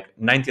 no, like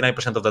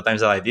 99% of the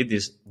times that I did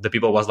this, the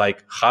people was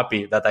like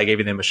happy that I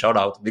gave them a shout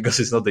out, because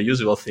it's not the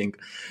usual thing,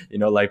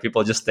 like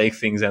people just take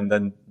things and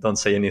then don't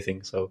say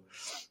anything. So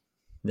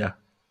yeah.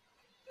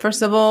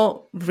 First of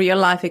all, real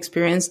life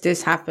experience.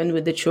 This happened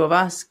with the two of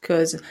us,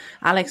 because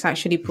Alex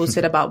actually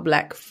posted about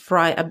Black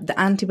Friday, the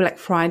anti-Black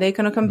Friday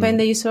kind of campaign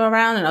that you saw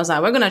around. And I was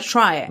like, we're going to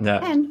try it.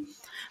 Yeah. And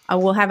I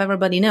will have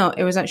everybody know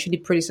it was actually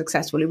pretty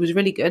successful. It was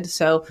really good.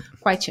 So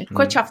quite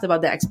chuffed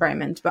about the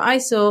experiment. But I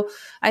saw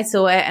it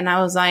and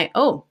I was like,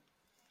 oh,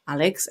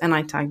 Alex, and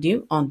I tagged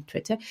you on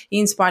Twitter. He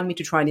inspired me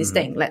to try this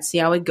thing. Let's see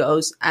how it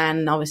goes.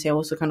 And obviously I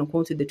also kind of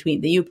quoted the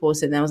tweet that you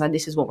posted, and I was like,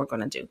 this is what we're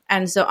going to do.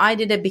 And so I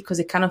did it because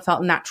it kind of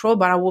felt natural,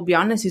 but I will be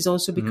honest, it's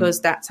also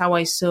because that's how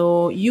I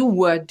saw you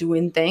were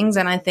doing things.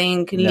 And I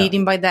think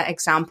leading by that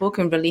example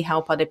can really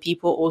help other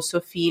people also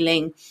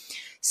feeling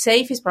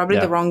safe is probably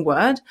the wrong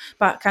word,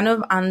 but kind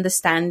of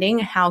understanding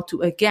how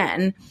to,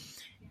 again,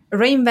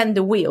 reinvent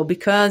the wheel,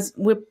 because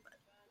we're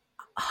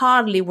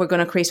going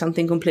to create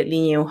something completely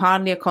new.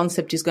 Hardly a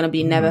concept is going to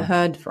be never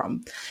heard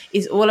from.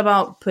 It's all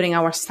about putting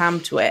our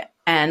stamp to it.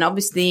 And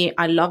obviously,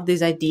 I love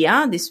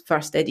this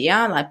first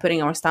idea, like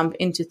putting our stamp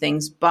into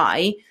things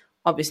by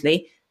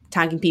obviously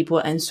tagging people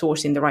and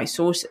sourcing the right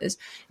sources.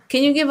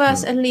 Can you give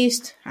us at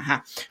least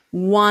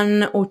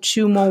one or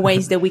two more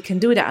ways that we can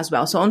do that as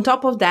well? So on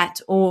top of that,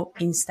 or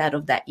instead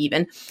of that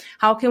even,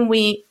 how can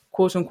we,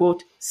 quote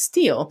unquote,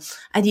 steal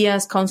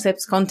ideas,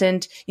 concepts,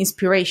 content,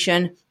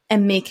 inspiration,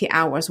 and make it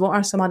ours? What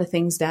are some other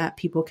things that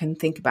people can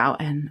think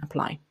about and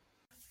apply?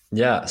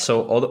 Yeah,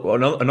 so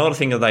another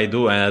thing that I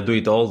do, and I do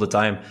it all the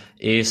time,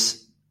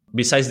 is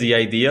besides the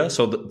idea.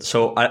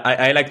 So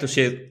I like to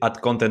see it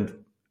at content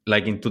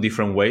like in two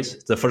different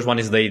ways. The first one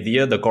is the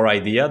idea, the core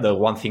idea, the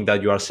one thing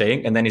that you are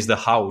saying, and then is the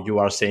how you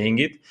are saying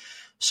it.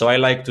 So I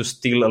like to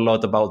steal a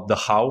lot about the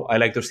how. I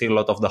like to steal a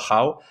lot of the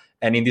how.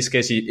 And in this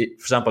case, for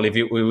example, if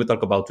we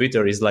talk about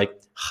Twitter, is like,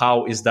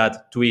 how is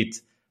that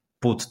tweet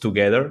put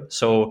together?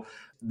 So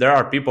there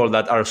are people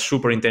that are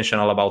super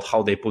intentional about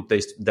how they put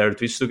their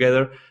tweets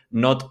together.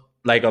 Not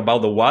like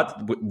about the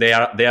what. They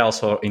are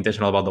also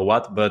intentional about the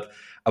what, but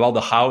about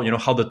the how,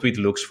 how the tweet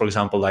looks, for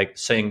example, like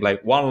saying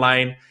like one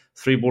line,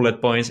 3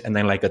 bullet points, and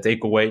then like a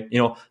takeaway,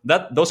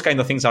 that those kind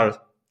of things are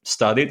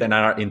studied and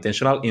are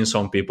intentional in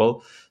some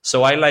people.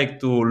 So I like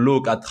to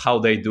look at how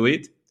they do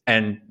it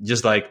and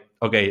just like,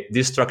 okay,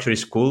 this structure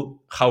is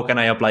cool. How can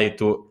I apply it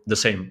to the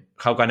same?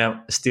 How can I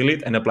steal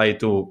it and apply it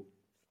to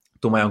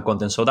my own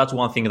content? So that's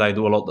one thing that I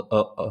do a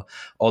lot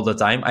all the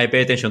time. I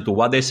pay attention to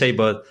what they say,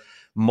 but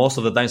most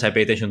of the times I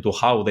pay attention to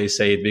how they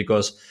say it,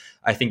 because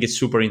I think it's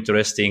super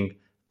interesting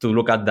to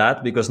look at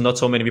that, because not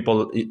so many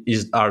people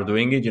are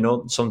doing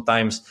it.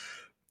 Sometimes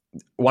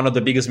one of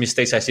the biggest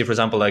mistakes I see, for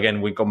example,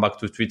 again, we come back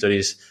to Twitter,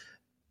 is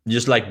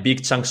just like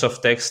big chunks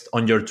of text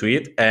on your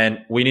tweet.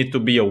 And we need to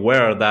be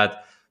aware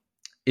that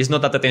it's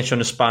not that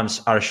attention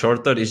spans are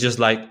shorter. It's just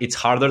like it's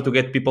harder to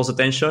get people's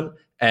attention.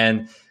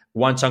 And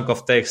one chunk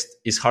of text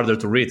is harder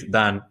to read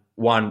than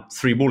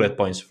 3 bullet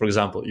points, for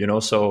example,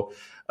 So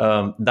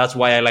that's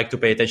why I like to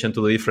pay attention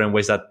to the different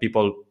ways that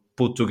people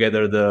put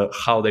together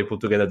how they put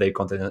together their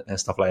content and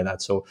stuff like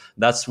that. So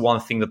that's one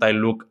thing that I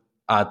look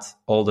at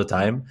all the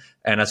time.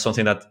 And that's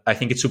something that I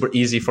think it's super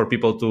easy for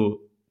people to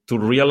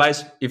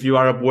realize if you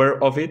are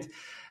aware of it,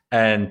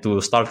 and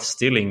to start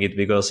stealing it,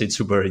 because it's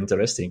super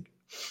interesting.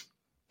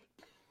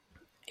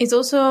 It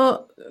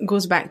also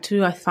goes back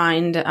to, I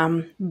find,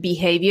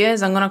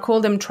 behaviors. I'm going to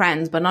call them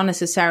trends, but not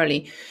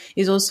necessarily.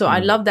 Is also, I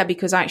love that,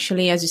 because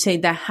actually, as you say,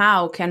 the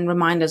how can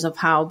remind us of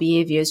how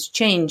behaviors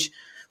change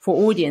for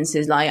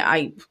audiences.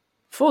 Like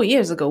 4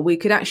 years ago, we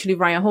could actually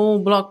write a whole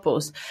blog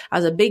post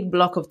as a big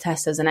block of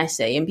text as an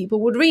essay, and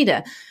people would read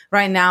it.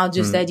 Right now,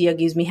 just the idea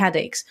gives me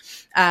headaches.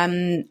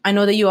 I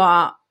know that you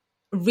are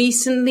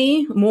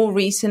more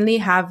recently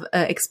have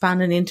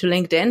expanded into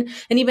LinkedIn,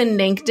 and even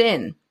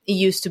LinkedIn, it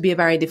used to be a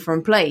very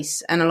different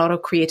place, and a lot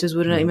of creators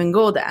wouldn't even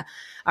go there.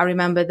 I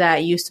remember that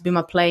it used to be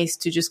my place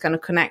to just kind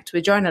of connect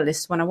with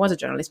journalists when I was a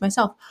journalist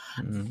myself.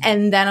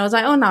 And then I was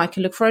like, oh, now I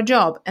can look for a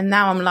job. And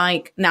now I'm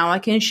like, now I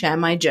can share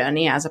my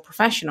journey as a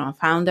professional,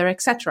 founder,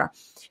 etc.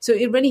 So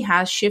it really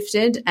has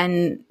shifted.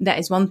 And that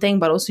is one thing,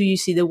 but also you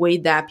see the way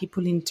that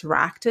people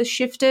interact has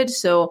shifted.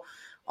 So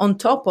on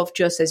top of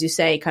just, as you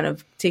say, kind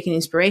of taking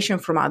inspiration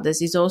from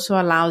others, it also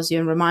allows you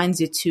and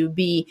reminds you to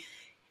be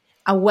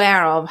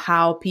aware of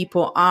how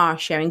people are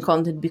sharing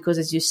content, because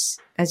as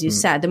you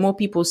said, the more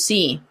people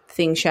see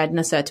things shared in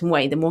a certain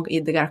way, the more they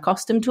get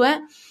accustomed to it,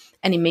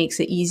 and it makes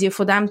it easier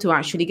for them to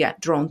actually get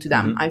drawn to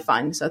them, I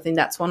find. So I think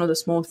that's one of the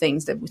small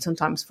things that we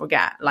sometimes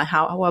forget, like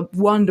how our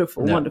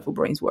wonderful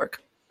brains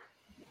work.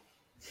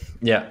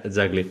 Yeah,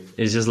 exactly.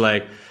 It's just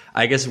like,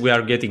 I guess we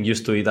are getting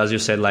used to it, as you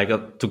said,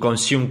 like to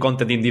consume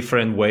content in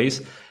different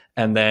ways.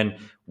 And then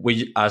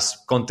we, as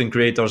content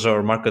creators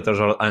or marketers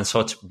and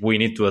such, we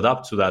need to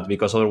adapt to that,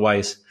 because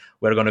otherwise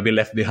we're going to be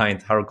left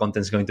behind. Our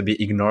content is going to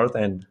be ignored,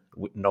 and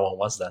no one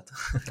wants that.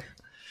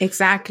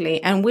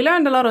 Exactly. And we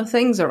learned a lot of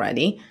things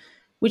already,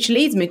 which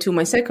leads me to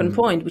my second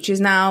point, which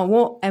is now,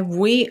 what have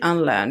we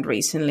unlearned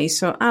recently?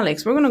 So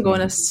Alex, we're going to go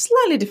in a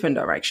slightly different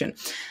direction.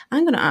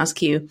 I'm going to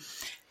ask you,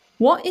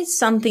 what is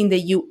something that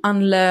you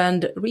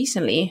unlearned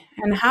recently,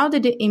 and how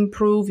did it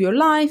improve your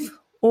life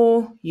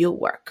or your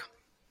work?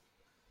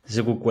 It's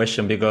a good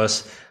question,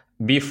 because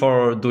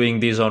before doing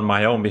this on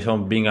my own, before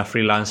being a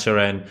freelancer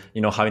and,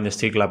 having the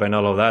Steel Club and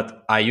all of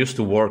that, I used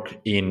to work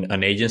in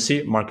an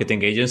agency,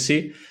 marketing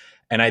agency.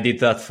 And I did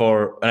that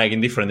for, like,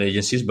 in different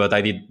agencies, but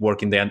I did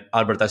work in the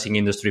advertising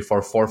industry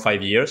for 4 or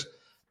 5 years.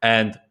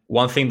 And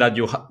one thing that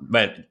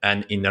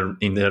and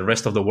in the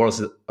rest of the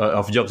world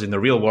of jobs in the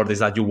real world, is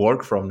that you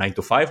work from 9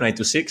 to 5, 9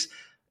 to 6.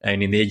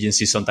 And in the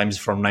agency, sometimes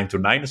from 9 to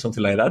 9 or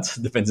something like that.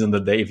 Depends on the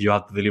day, if you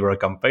have to deliver a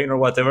campaign or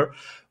whatever.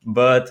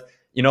 But,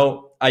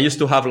 I used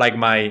to have like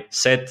my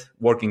set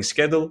working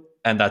schedule,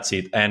 and that's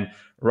it. And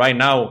right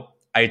now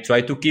I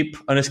try to keep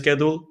on a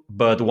schedule.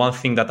 But one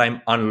thing that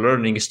I'm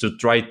unlearning is to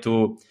try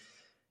to,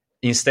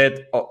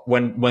 instead,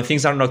 when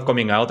things are not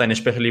coming out, and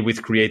especially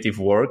with creative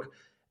work,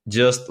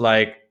 just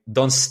like,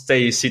 don't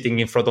stay sitting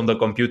in front of the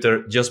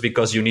computer just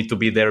because you need to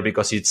be there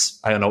because it's,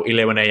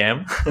 11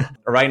 a.m.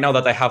 Right now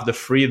that I have the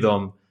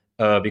freedom,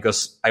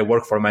 because I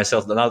work for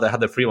myself, now that I have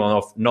the freedom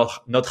of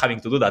not having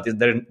to do that,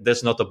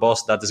 there's not a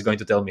boss that is going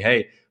to tell me,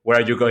 hey, where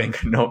are you going?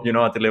 No,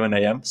 at 11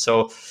 a.m.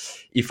 So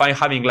if I'm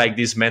having like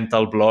this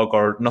mental block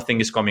or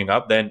nothing is coming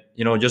up, then,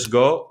 just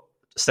go,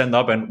 stand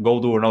up and go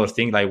do another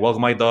thing, like walk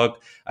my dog,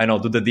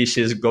 do the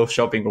dishes, go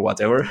shopping or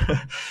whatever.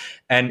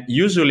 And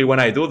usually when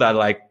I do that,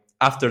 like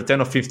after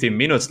 10 or 15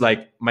 minutes,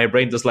 like my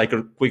brain does like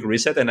a quick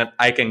reset, and then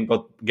I can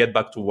get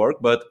back to work.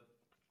 But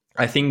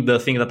I think the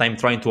thing that I'm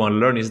trying to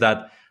unlearn is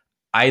that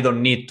I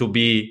don't need to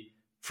be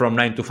from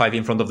 9 to 5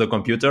 in front of the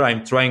computer.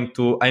 I'm trying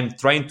to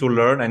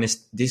learn, and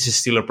this is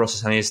still a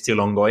process and it's still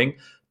ongoing,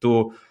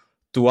 to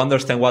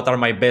understand what are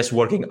my best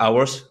working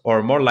hours,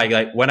 or more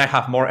like when I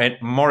have more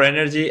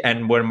energy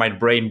and when my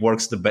brain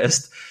works the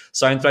best.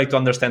 So I'm trying to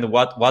understand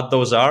what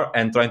those are,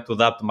 and trying to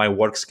adapt my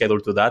work schedule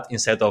to that,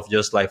 instead of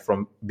just like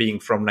from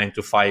 9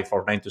 to 5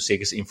 or 9 to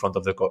 6 in front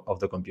of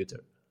the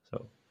computer.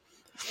 So,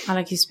 I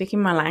like you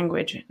speaking my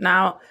language.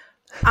 Now,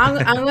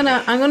 I'm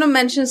gonna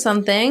mention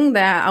something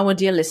that our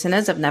dear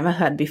listeners have never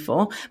heard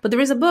before, but there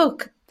is a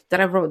book that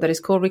I wrote that is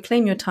called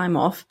Reclaim Your Time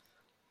Off.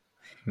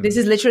 This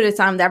is literally the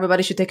time that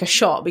everybody should take a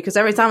shot, because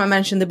every time I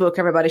mention the book,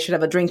 everybody should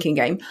have a drinking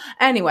game.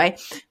 Anyway,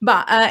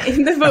 but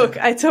in the book,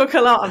 I talk a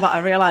lot about, I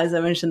realize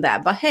I mentioned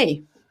that, but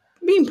hey,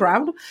 being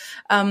proud.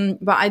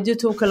 But I do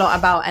talk a lot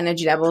about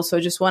energy levels, so I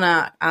just want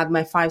to add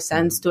my 5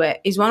 cents to it.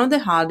 It's one of the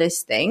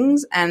hardest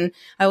things. And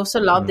I also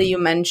love that you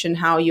mentioned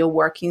how you're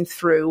working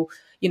through,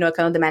 kind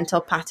of the mental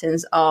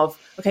patterns of,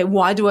 okay,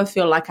 why do I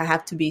feel like I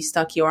have to be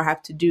stuck here, or I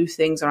have to do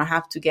things, or I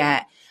have to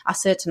get a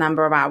certain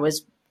number of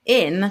hours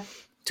in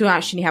to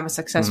actually have a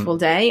successful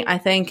day. I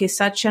think is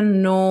such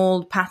an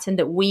old pattern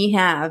that we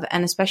have,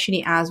 and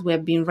especially as we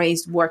have been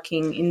raised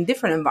working in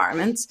different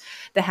environments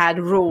that had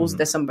rules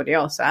that somebody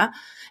else had.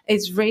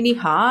 It's really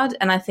hard.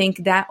 And I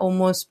think that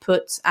almost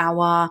puts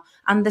our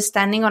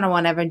understanding on our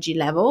energy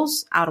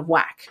levels out of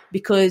whack,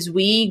 because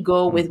we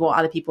go with what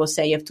other people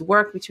say. You have to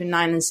work between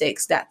 9 and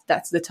 6.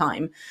 That's the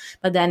time.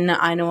 But then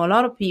I know a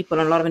lot of people,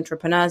 a lot of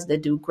entrepreneurs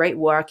that do great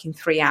work in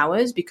 3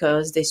 hours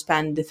because they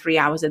spend the 3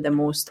 hours that they're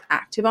most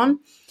active on.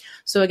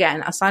 So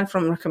again, aside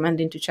from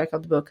recommending to check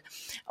out the book,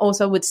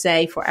 also would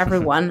say for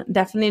everyone,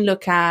 definitely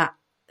look at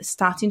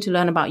starting to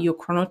learn about your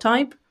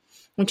chronotype,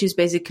 which is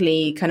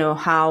basically kind of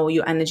how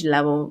your energy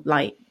level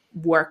like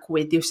work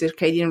with your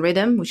circadian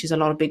rhythm, which is a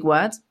lot of big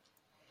words.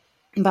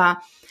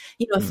 But,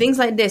 things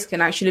like this can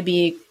actually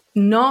be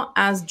not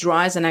as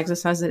dry as an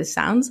exercise as it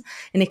sounds,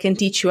 and it can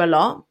teach you a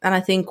lot. And I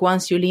think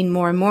once you lean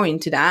more and more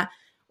into that,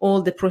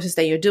 all the process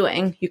that you're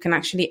doing, you can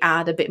actually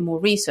add a bit more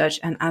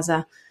research. And as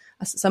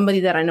somebody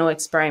that I know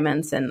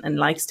experiments and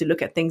likes to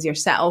look at things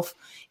yourself,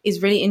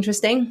 is really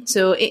interesting.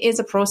 So it is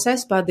a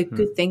process, but the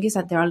good thing is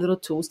that there are little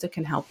tools that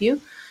can help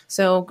you.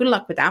 So good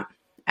luck with that.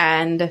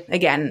 And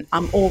again,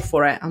 I'm all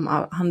for it. I'm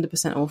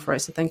 100% all for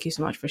it. So thank you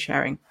so much for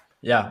sharing.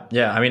 Yeah.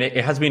 I mean,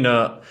 it has been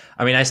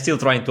I'm still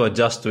trying to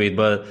adjust to it,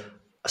 but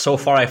so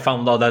far I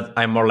found out that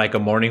I'm more like a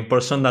morning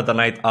person than a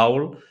night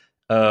owl,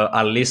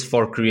 at least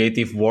for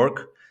creative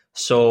work.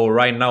 So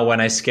right now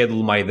when I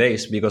schedule my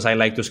days, because I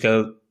like to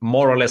schedule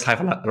more or less have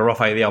a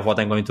rough idea of what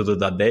I'm going to do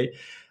that day,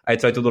 I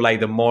try to do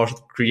like the more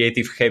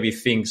creative heavy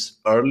things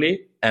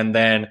early. And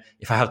then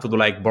if I have to do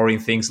like boring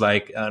things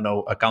like,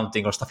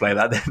 accounting or stuff like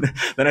that,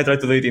 then I try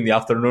to do it in the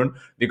afternoon,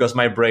 because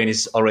my brain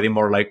is already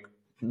more like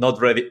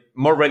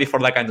more ready for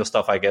that kind of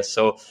stuff, I guess.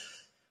 So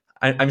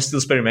I'm still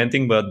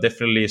experimenting, but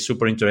definitely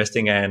super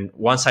interesting. And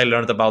once I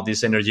learned about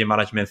this energy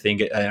management thing,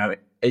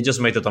 it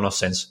just made a ton of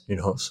sense,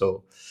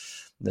 so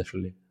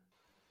definitely.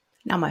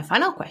 Now, my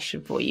final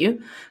question for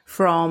you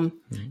from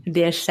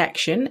this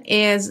section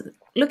is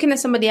looking at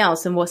somebody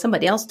else and what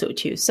somebody else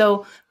taught you.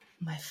 So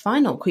my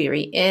final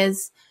query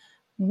is,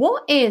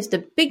 what is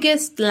the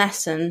biggest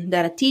lesson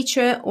that a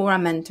teacher or a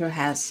mentor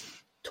has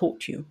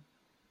taught you?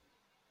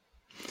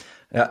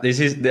 Yeah,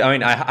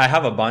 I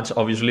have a bunch,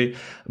 obviously,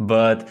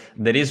 but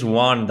there is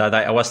one that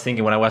I was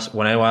thinking when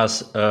I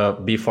was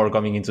before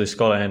coming into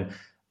school, and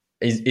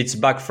it's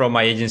back from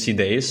my agency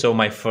days. So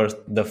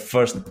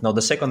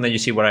the second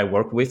agency where I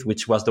worked with,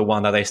 which was the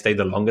one that I stayed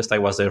the longest. I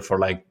was there for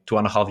like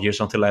 2.5 years,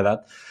 something like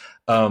that.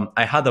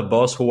 I had a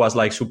boss who was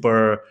like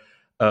super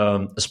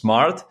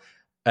smart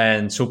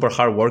and super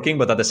hardworking,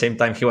 but at the same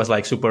time, he was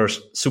like super,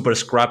 super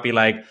scrappy,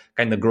 like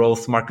kind of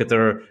growth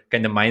marketer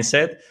kind of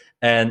mindset.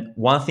 And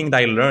one thing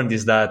that I learned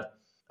is that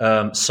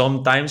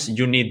sometimes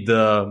you need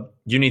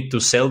to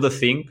sell the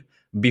thing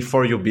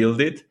before you build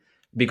it,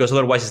 because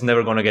otherwise it's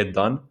never going to get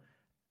done.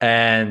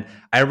 And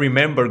I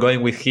remember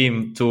going with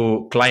him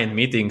to client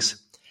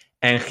meetings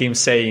and him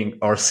saying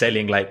or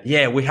selling like,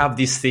 yeah, we have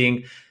this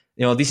thing,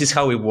 this is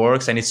how it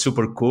works and it's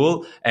super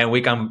cool. And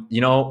we can,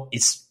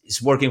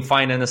 it's working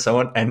fine and so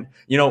on. And,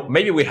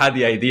 maybe we had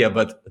the idea,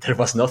 but there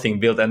was nothing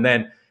built. And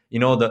then,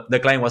 the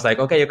client was like,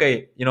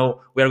 okay, we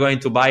are going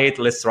to buy it.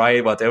 Let's try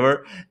it,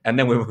 whatever. And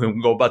then when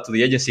we go back to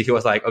the agency, he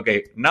was like,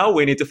 okay, now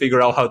we need to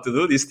figure out how to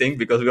do this thing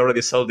because we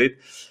already sold it.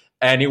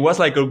 And it was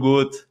like a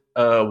good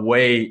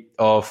way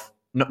of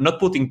not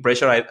putting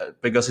pressure,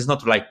 because it's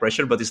not like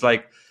pressure, but it's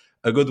like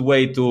a good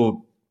way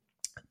to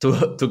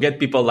get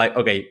people like,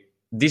 okay,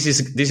 this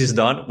is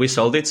done. We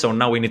sold it. So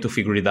now we need to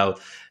figure it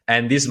out.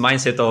 And this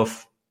mindset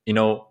of,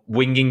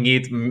 winging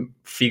it,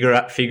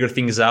 figure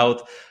things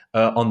out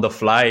on the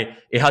fly,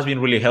 it has been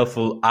really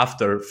helpful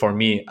after for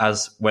me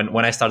as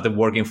when I started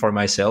working for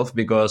myself,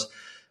 because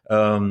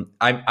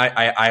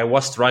I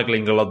was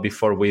struggling a lot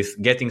before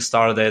with getting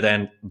started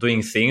and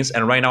doing things.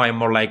 And right now I'm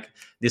more like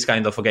this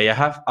kind of, okay, I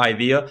have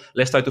idea.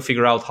 Let's try to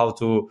figure out how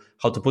to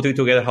put it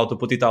together, how to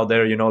put it out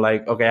there.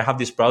 Like, okay, I have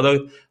this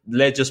product.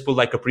 Let's just put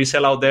like a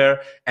pre-sale out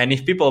there. And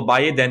if people buy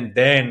it,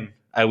 then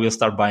I will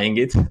start buying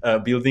it,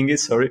 building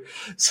it. Sorry.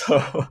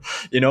 So,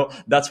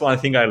 that's one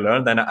thing I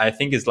learned. And I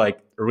think it's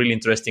like a really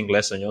interesting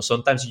lesson.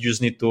 Sometimes you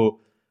just need to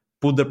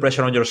put the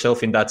pressure on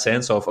yourself in that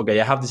sense of, okay,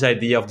 I have this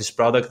idea of this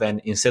product.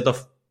 And instead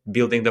of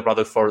building the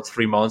product for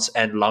 3 months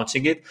and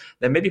launching it,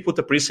 then maybe put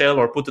a pre-sale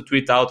or put a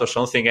tweet out or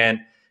something and,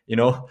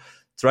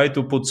 try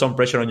to put some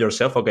pressure on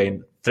yourself. Okay,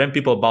 10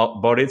 people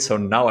bought it, so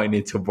now I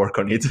need to work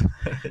on it.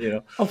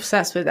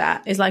 Obsessed with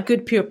that. It's like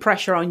good pure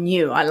pressure on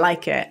you. I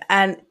like it.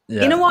 And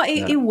you know what?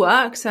 It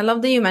works. I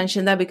love that you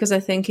mentioned that, because I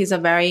think it's a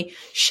very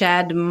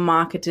shared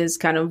marketer's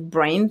kind of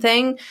brain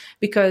thing,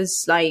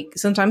 because like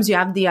sometimes you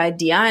have the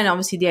idea and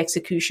obviously the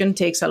execution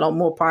takes a lot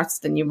more parts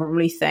than you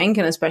probably think.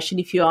 And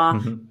especially if you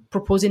are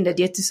proposing the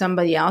idea to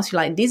somebody else,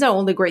 you're like, these are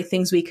all the great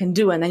things we can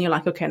do. And then you're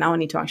like, okay, now I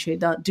need to actually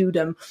do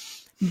them.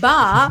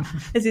 But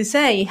as you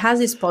say, it has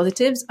its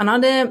positives.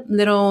 Another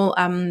little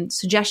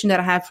suggestion that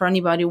I have for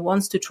anybody who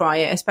wants to try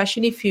it,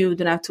 especially if you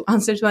don't have to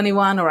answer to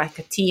anyone or like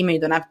a team and you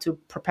don't have to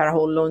prepare a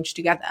whole launch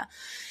together.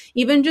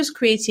 Even just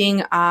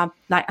creating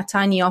like a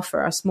tiny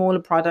offer, a smaller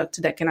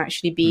product that can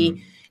actually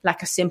be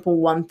like a simple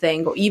one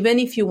thing. Or even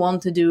if you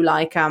want to do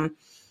like,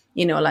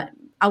 like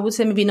I would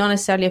say maybe not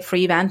necessarily a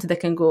free event that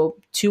can go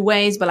two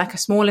ways, but like a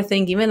smaller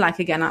thing, even like,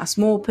 again, a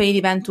small paid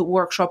event or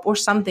workshop or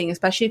something,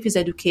 especially if it's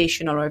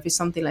educational or if it's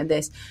something like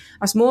this,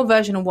 a small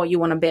version of what you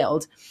want to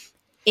build.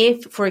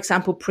 If, for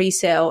example,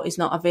 pre-sale is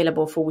not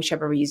available for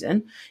whichever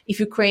reason, if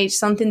you create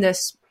something that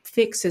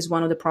fixes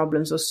one of the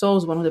problems or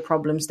solves one of the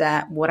problems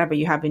that whatever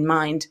you have in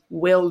mind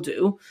will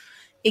do,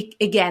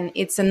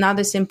 it's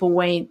another simple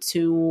way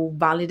to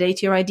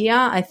validate your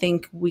idea. I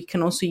think we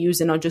can also use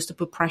it not just to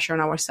put pressure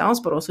on ourselves,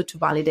 but also to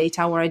validate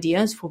our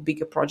ideas for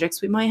bigger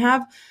projects we might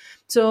have.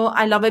 So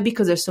I love it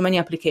because there's so many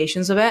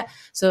applications of it.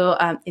 So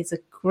it's a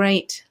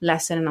great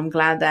lesson. And I'm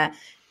glad that,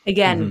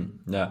 again,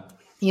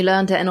 you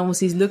learned it. And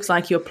obviously it looks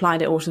like you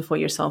applied it also for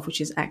yourself,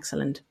 which is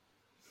excellent.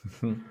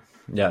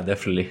 Yeah,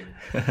 definitely.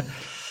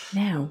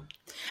 Now,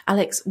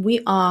 Alex,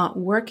 we are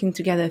working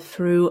together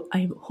through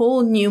a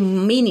whole new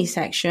mini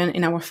section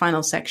in our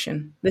final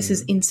section. This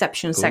is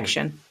Inception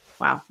section.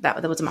 Wow,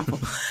 that was a mouthful.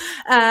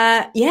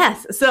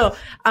 Yes, so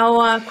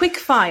our quick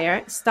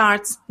fire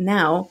starts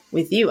now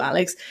with you,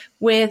 Alex,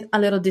 with a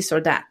little this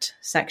or that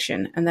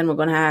section, and then we're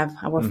going to have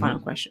our final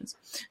questions.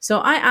 So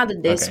I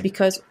added this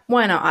because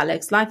why not,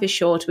 Alex? Life is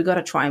short. We got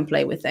to try and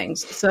play with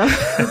things. So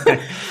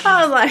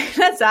I was like,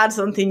 let's add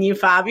something new,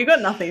 Fab. You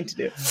got nothing to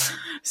do.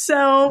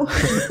 So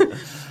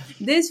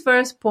this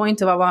first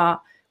point of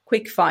our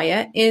quick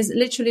fire is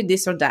literally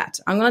this or that.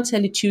 I'm going to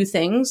tell you two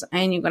things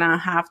and you're going to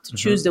have to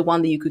choose the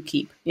one that you could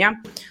keep. Yeah.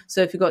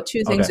 So if you got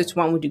two things, which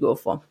one would you go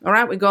for? All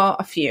right. We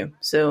got a few.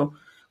 So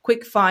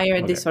quick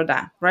fire, this or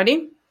that.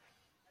 Ready?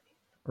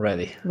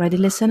 Ready,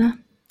 listener?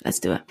 Let's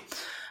do it.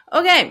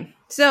 Okay.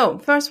 So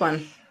first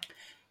one,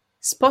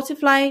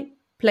 Spotify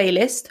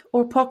playlist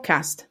or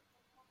podcast?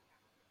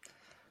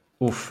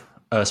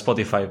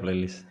 Spotify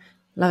playlist.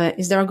 Love it.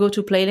 Is there a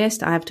go-to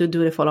playlist? I have to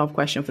do the follow-up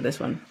question for this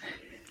one.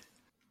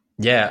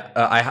 Yeah,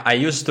 I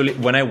used to,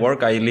 when I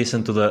work, I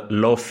listen to the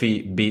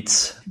Lo-Fi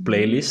Beats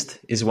playlist.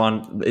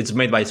 It's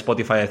made by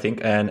Spotify, I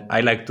think. And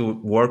I like to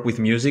work with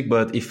music,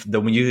 but if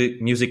the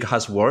music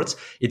has words,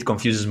 it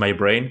confuses my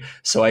brain.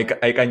 So I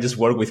can just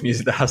work with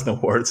music that has no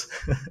words.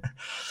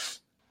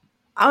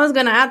 I was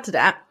going to add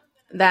to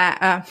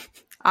that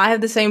I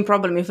have the same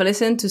problem. If I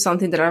listen to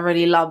something that I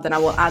really love, then I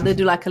will either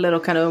do like a little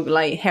kind of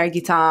like hair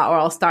guitar or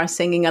I'll start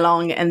singing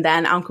along and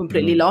then I'm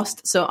completely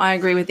lost. So I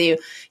agree with you.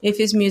 If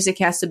his music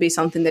has to be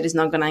something that is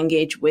not going to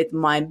engage with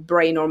my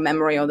brain or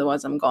memory,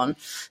 otherwise I'm gone.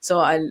 So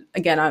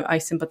I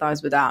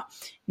sympathize with that.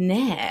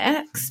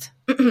 Next,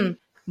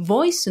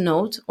 voice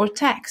note or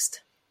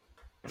text?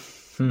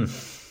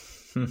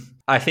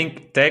 I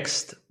think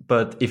text,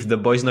 but if the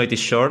voice note is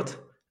short,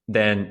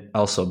 then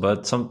also.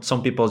 But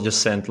some people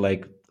just send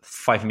like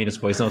 5 minutes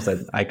voice notes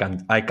that I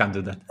can't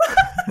do that.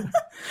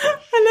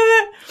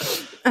 I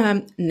love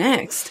it.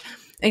 Next,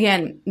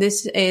 again,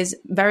 this is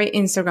very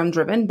Instagram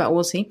driven, but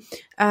we'll see.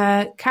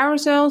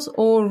 Carousels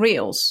or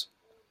reels?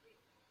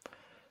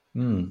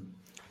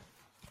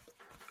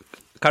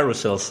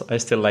 Carousels, I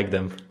still like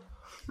them.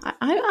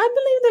 I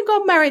believe they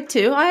got merit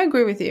too. I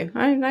agree with you.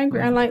 I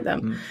agree. I like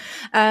them.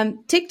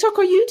 TikTok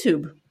or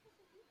YouTube?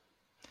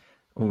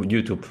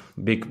 YouTube,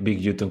 big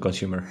YouTube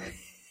consumer.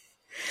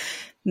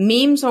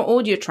 Memes or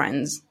audio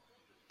trends?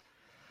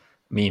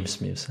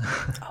 Memes.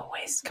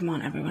 Always. Come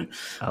on, everyone.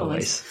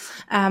 Always.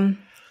 And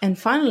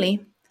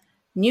finally,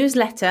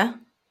 newsletter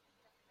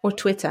or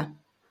Twitter?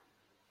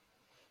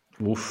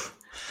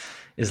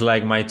 It's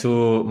like my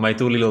two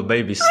little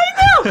babies.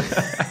 I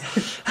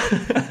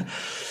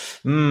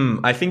know.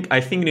 I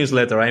think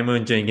newsletter. I'm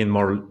enjoying it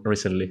more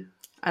recently.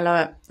 I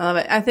love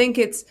it. I think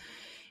it's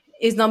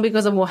not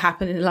because of what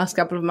happened in the last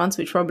couple of months,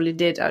 which probably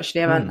did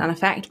actually have an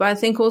effect. But I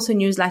think also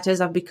newsletters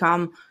have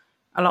become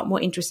a lot more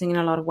interesting in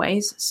a lot of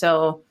ways.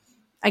 So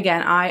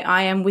again,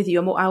 I am with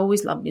you. I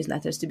always love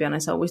newsletters, to be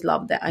honest. I always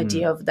love the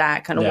idea of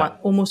that kind of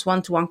almost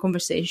one-to-one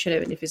conversation,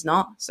 even if it's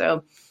not.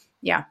 So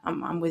yeah,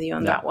 I'm with you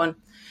on that one.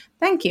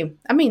 Thank you.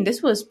 I mean,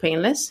 this was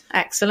painless.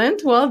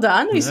 Excellent. Well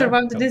done. We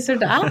survived this or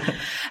that.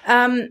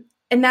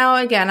 And now,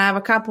 again, I have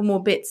a couple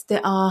more bits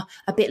that are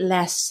a bit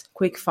less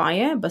quick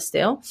fire, but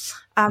still.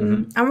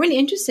 I'm really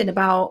interested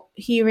about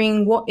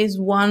hearing what is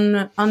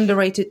one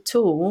underrated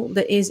tool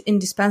that is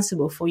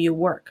indispensable for your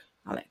work,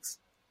 Alex.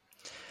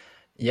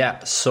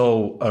 Yeah,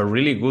 so a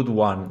really good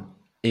one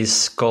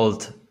is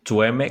called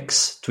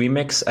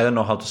Twimex. I don't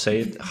know how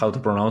to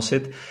pronounce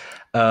it.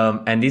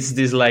 And it's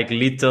this like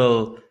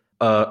little,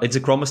 it's a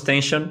Chrome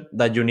extension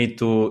that you need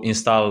to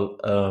install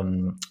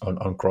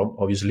on Chrome,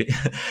 obviously.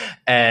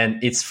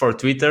 And it's for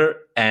Twitter.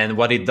 And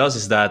what it does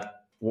is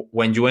that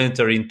when you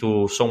enter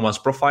into someone's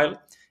profile,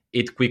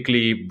 it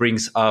quickly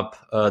brings up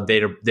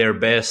their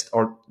best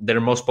or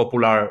their most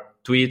popular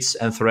tweets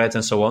and threads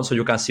and so on. So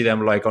you can see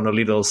them like on a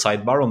little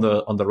sidebar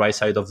on the right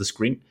side of the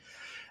screen.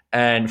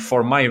 And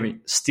for my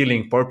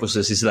stealing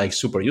purposes, it's like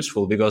super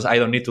useful because I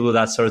don't need to do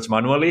that search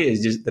manually.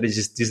 There is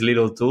just this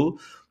little tool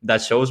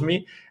that shows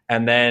me.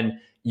 And then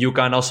you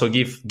can also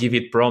give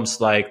it prompts,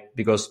 like,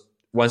 because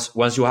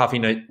once you are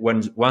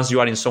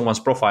in someone's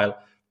profile,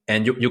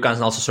 and you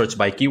can also search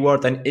by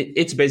keyword, and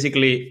it's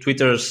basically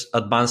Twitter's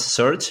advanced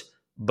search,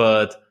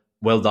 but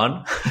well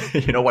done.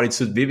 You know what it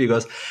should be,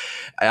 because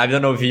I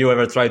don't know if you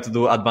ever tried to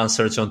do advanced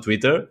search on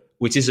Twitter,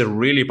 which is a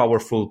really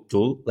powerful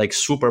tool, like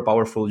super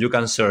powerful. You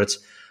can search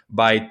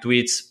by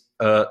tweets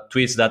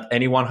that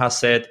anyone has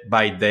said,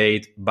 by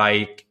date,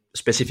 by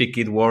specific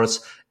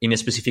keywords in a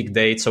specific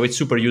date. So it's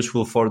super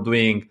useful for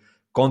doing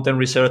content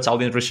research,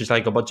 audience research,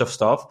 like a bunch of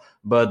stuff.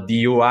 But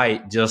the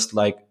UI, just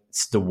like,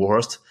 it's the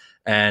worst.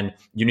 And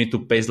you need to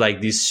paste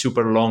like these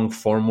super long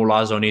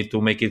formulas on it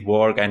to make it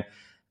work. And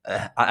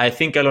I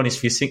think Elon is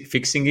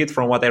fixing it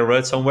from what I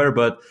read somewhere.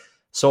 But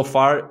so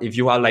far, if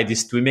you have like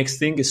this Twimex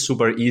thing, it's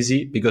super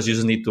easy, because you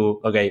just need to,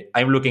 okay,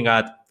 I'm looking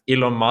at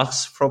Elon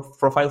Musk's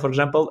profile, for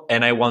example,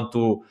 and I want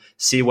to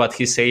see what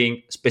he's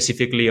saying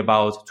specifically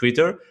about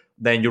Twitter.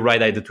 Then you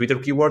write like the Twitter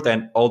keyword,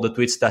 and all the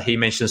tweets that he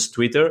mentions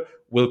Twitter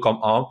will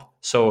come up.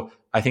 So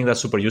I think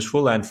that's super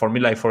useful. And for me,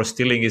 like for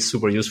stealing, is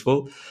super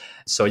useful.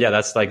 So yeah,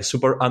 that's like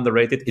super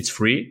underrated. It's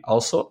free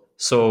also.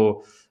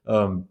 So,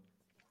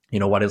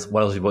 what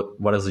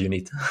else do you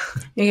need?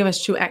 You give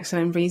us two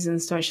excellent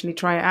reasons to actually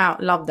try it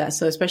out. Love that.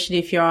 So especially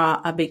if you're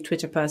a big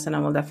Twitter person, I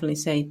will definitely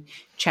say,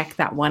 check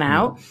that one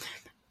out.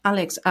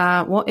 Alex,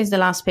 what is the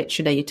last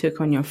picture that you took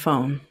on your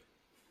phone?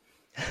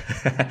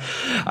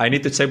 I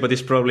need to check, but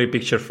it's probably a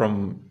picture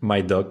from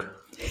my dog.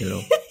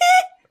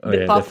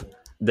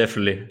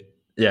 Definitely.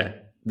 Yeah,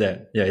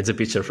 it's a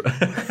picture.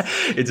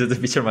 It's a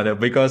picture of my dog,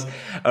 because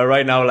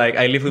right now, like,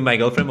 I live with my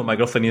girlfriend, but my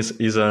girlfriend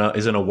is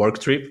on a work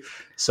trip.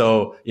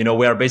 So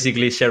we are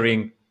basically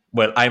sharing.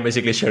 Well, I'm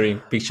basically sharing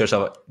pictures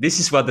of this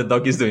is what the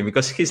dog is doing,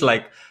 because she's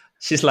like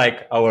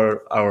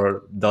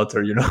our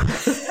daughter,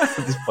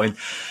 at this point.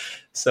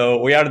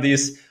 So we are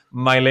this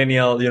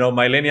millennial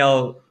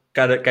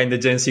kind of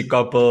Gen Z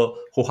couple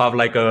who have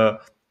like a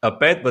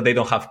pet, but they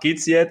don't have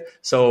kids yet.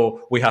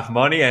 So we have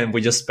money and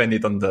we just spend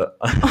it on the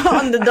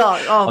on the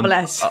dog. Oh,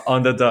 bless.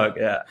 On the dog.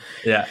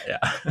 Yeah.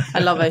 I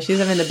love her. She's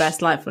having the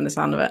best life from the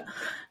sound of it.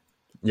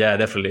 Yeah,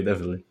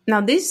 definitely.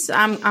 Now this,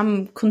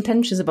 I'm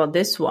contentious about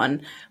this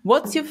one.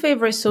 What's your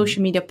favorite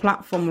social media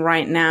platform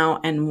right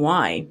now, and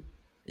why?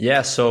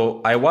 Yeah,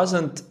 so I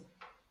wasn't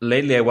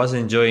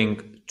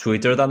enjoying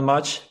Twitter that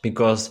much,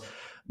 because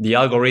the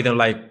algorithm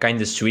like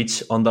kind of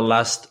switched on the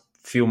last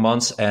few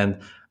months, and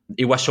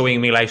it was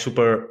showing me like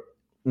super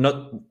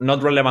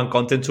not relevant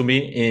content to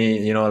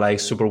me,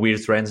 like super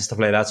weird trends and stuff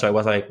like that. So I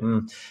was like,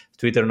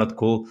 Twitter not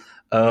cool.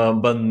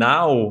 But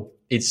now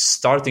it's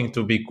starting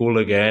to be cool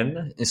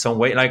again in some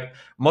way. Like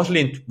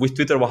mostly with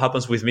Twitter, what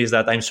happens with me is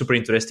that I'm super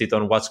interested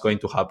on what's going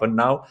to happen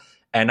now.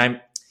 And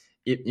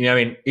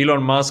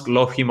Elon Musk,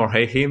 love him or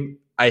hate him,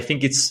 I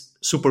think it's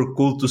super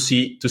cool to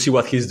see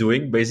what he's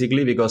doing,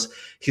 basically, because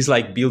he's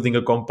like building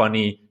a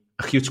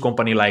huge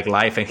company like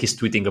Life, and he's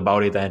tweeting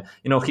about it. And,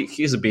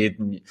 he's a bit,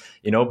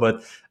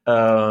 but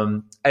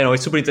I know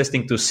it's super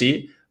interesting to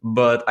see,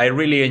 but I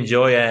really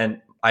enjoy,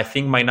 and I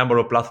think my number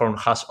one platform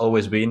has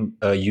always been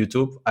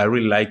YouTube. I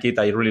really like it.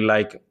 I really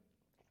like,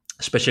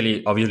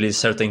 especially obviously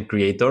certain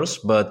creators,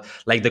 but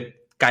like the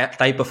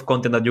type of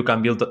content that you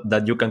can build,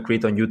 that you can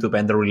create on YouTube,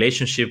 and the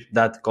relationship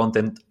that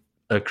content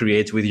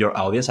creates with your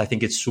audience. I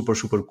think it's super,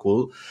 super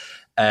cool.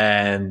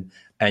 And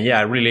yeah,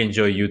 I really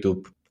enjoy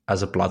YouTube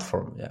as a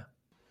platform. Yeah.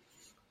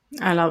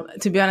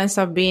 To be honest,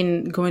 I've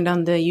been going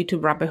down the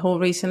YouTube rabbit hole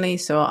recently.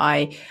 So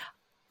I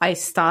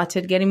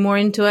started getting more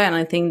into it. And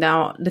I think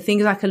now the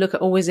things I can look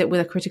at always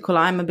with a critical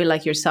eye, I'm a bit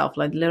like yourself,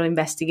 like the little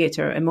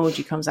investigator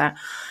emoji comes out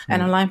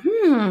and I'm like,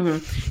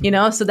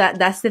 so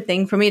that's the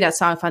thing for me. That's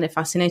how I find it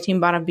fascinating.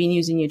 But I've been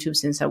using YouTube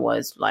since I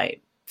was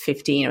like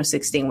 15 or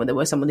 16, when there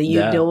were some of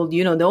the old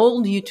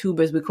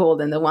YouTubers, we call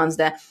them, the ones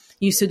that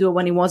used to do it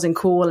when it wasn't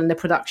cool and the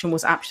production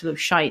was absolute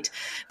shite,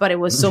 but it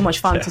was so much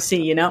fun to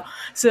see,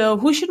 So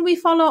who should we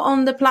follow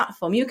on the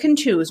platform? You can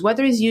choose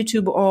whether it's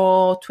YouTube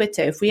or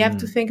Twitter. If we have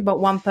to think about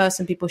one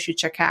person people should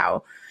check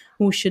out,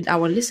 who should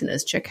our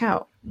listeners check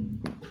out?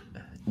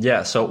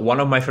 Yeah, so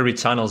one of my favorite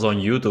channels on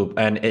YouTube,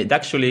 and it's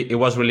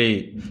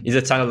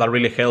a channel that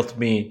really helped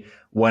me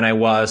when I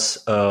was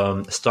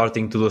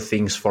starting to do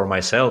things for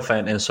myself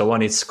and so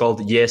on. It's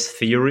called Yes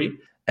Theory.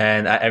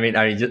 And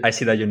I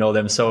see that you know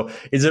them. So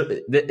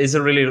it's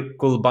a really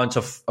cool bunch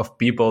of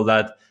people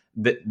that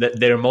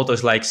their motto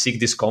is like seek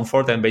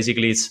discomfort. And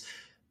basically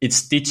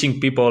it's teaching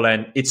people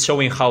and it's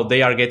showing how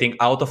they are getting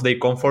out of their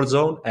comfort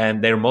zone.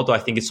 And their motto, I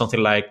think, is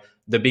something like,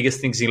 the biggest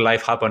things in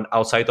life happen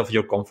outside of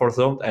your comfort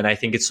zone. And I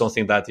think it's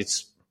something that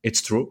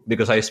it's true,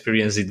 because I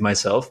experienced it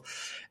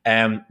myself.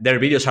 And their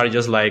videos are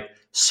just like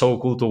so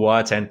cool to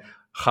watch, and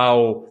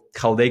how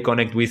they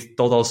connect with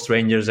total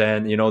strangers.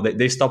 And, you know,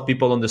 they stop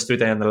people on the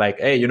street and they're like,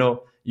 hey, you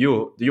know,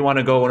 do you want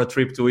to go on a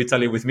trip to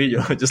Italy with me? You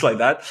know, just like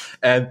that.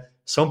 And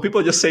some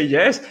people just say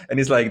yes. And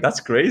it's like,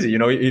 that's crazy. You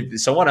know, if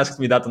someone asked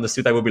me that on the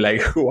street, I would be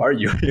like, who are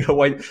you? You know,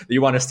 why do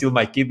you want to steal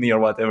my kidney or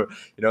whatever?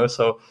 You know,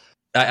 so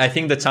I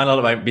think the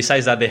channel,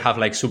 besides that, they have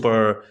like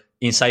super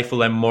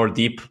insightful and more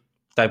deep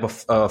type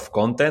of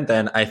content.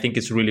 And I think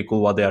it's really cool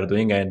what they are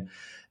doing. And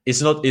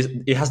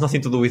it has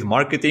nothing to do with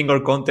marketing or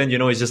content. You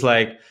know, it's just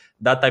like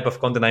that type of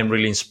content I'm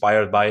really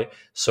inspired by.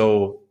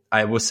 So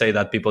I would say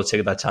that people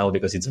check that channel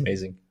because it's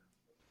amazing.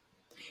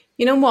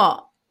 You know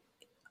what?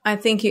 I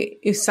think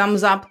it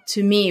sums up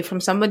to me, from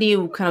somebody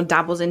who kind of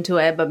dabbles into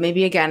it, but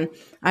maybe again,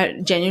 I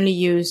genuinely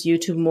use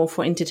YouTube more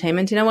for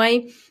entertainment in a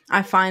way.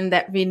 I find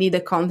that really the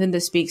content that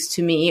speaks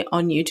to me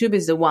on YouTube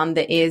is the one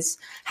that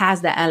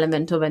has the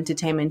element of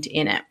entertainment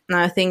in it. And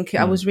I think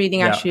I was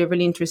reading actually a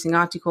really interesting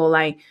article,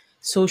 like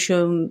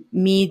social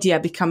media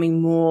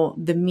becoming more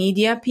the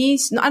media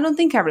piece. No, I don't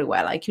think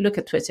everywhere. Like, you look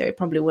at Twitter, it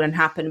probably wouldn't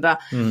happen, but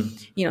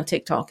you know,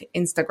 TikTok,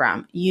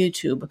 Instagram,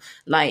 YouTube,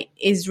 like,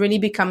 is really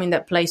becoming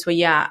that place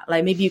where,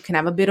 like, maybe you can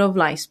have a bit of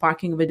like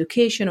sparking of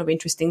education, of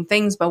interesting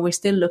things, but we're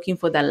still looking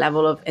for that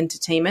level of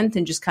entertainment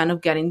and just kind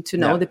of getting to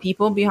know the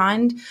people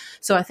behind.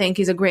 So I think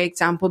is a great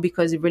example,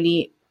 because it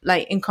really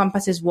like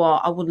encompasses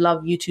what I would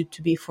love YouTube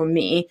to be for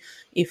me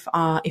if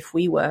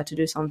we were to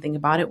do something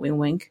about it. Wink,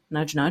 wink,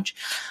 nudge, nudge.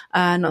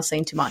 Not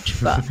saying too much,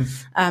 but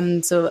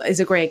so it's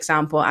a great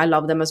example. I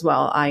love them as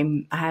well.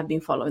 I have been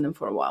following them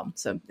for a while,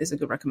 so it's a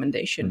good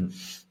recommendation.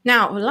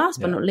 Now, last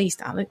but not least,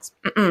 Alex,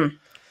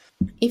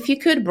 if you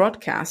could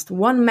broadcast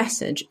one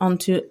message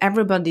onto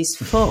everybody's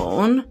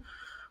phone,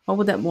 what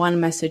would that one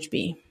message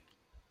be?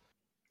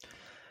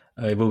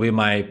 It will be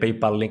my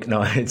PayPal link.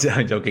 No,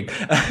 I'm joking.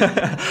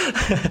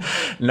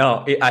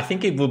 No, I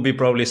think it would be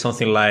probably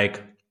something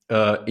like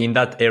in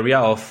that area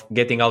of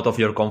getting out of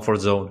your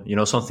comfort zone. You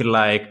know, something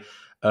like,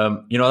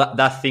 you know,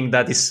 that thing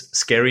that is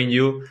scaring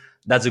you,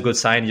 that's a good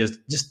sign.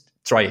 Just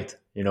try it,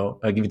 you know,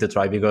 give it a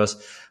try.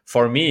 Because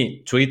for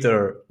me,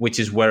 Twitter, which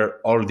is where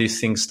all these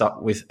things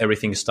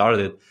everything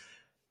started,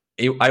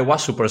 I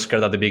was super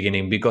scared at the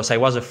beginning, because I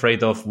was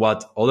afraid of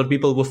what other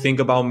people would think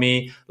about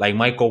me, like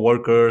my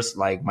coworkers,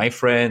 like my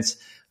friends.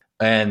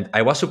 And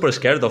I was super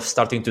scared of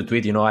starting to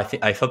tweet. You know, I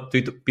thought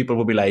people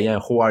would be like, yeah,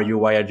 who are you?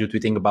 Why are you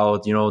tweeting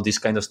about, you know, this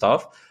kind of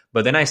stuff?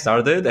 But then I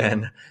started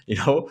and, you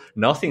know,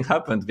 nothing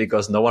happened,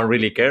 because no one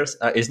really cares.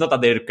 It's not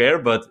that they care,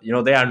 but, you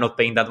know, they are not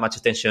paying that much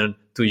attention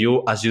to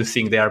you as you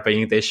think they are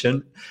paying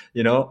attention.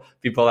 You know,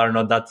 people are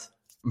not that,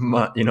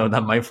 you know,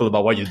 that mindful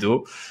about what you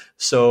do.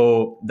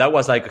 So that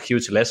was like a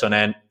huge lesson,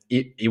 and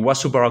it was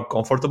super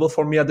uncomfortable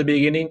for me at the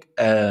beginning.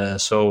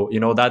 So, you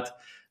know, that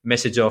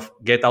message of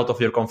get out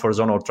of your comfort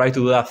zone, or try to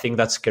do that thing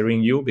that's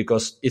scaring you,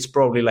 because it's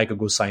probably like a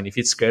good sign if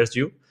it scares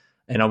you.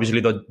 And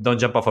obviously don't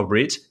jump off a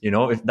bridge, you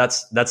know, if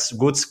that's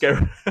good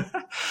scare.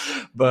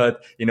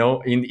 But, you know,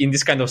 in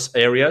this kind of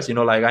areas, you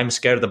know, like I'm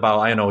scared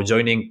about, I don't know,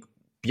 joining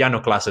piano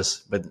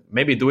classes, but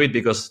maybe do it,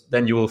 because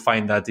then you will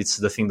find that it's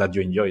the thing that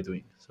you enjoy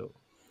doing.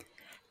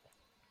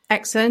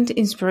 Excellent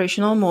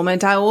inspirational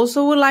moment. I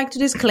also would like to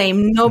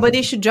disclaim,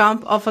 nobody should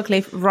jump off a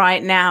cliff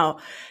right now.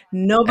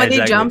 Nobody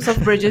jumps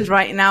off bridges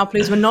right now.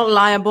 Please, we're not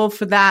liable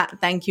for that.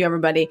 Thank you,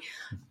 everybody.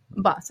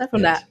 But aside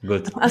from that,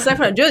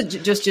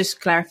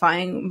 just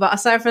clarifying. But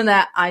aside from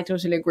that, I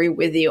totally agree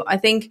with you. I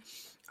think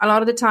a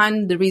lot of the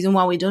time, the reason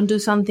why we don't do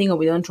something or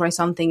we don't try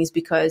something is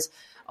because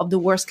of the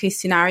worst case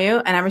scenario.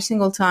 And every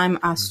single time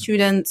our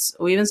students,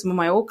 or even some of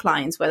my old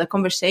clients, where the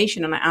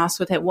conversation and I ask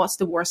with it, what's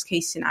the worst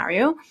case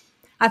scenario?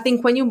 I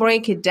think when you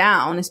break it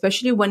down,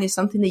 especially when it's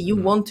something that you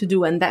want to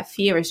do, and that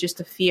fear is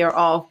just a fear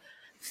of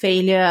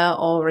failure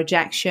or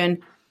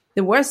rejection,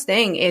 the worst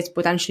thing is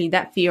potentially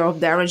that fear of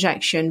their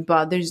rejection,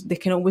 but there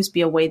can always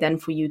be a way then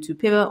for you to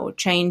pivot or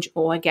change,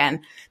 or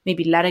again,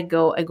 maybe let it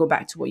go and go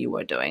back to what you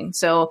were doing.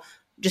 So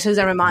just as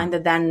a reminder,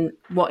 then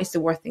what is the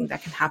worst thing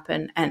that can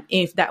happen? And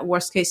if that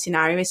worst case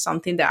scenario is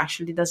something that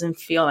actually doesn't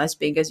feel as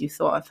big as you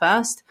thought at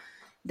first,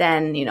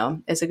 then, you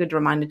know, it's a good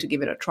reminder to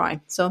give it a try.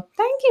 So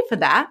thank you for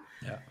that.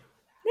 Yeah.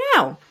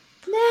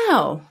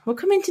 Now, we're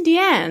coming to the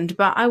end,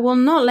 but I will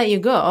not let you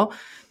go.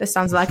 That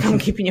sounds like I'm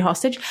keeping you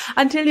hostage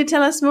until you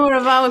tell us more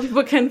about what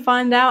people can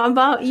find out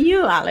about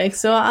you, Alex.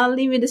 So I'll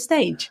leave you the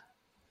stage.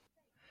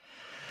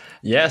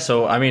 Yeah,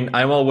 so I mean,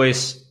 I'm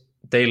always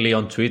daily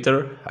on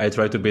Twitter. I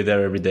try to be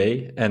there every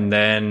day. And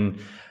then,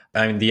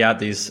 I mean, the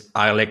ad is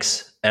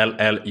Alex,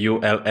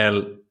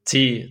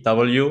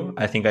 LLULLTW.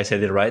 I think I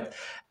said it right.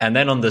 And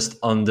then on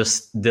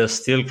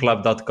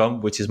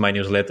thesteelclub.com, which is my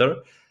newsletter.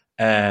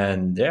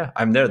 And yeah,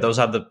 I'm there. Those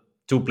are the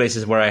two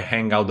places where I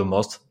hang out the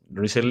most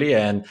recently.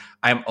 And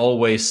I'm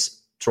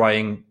always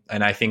trying,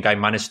 and I think I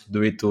managed to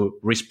do it, to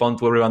respond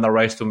to everyone that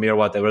writes to me or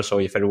whatever. So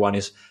if everyone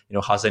is,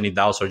 has any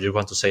doubts or you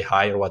want to say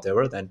hi or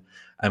whatever, then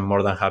I'm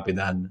more than happy to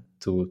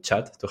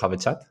have a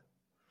chat.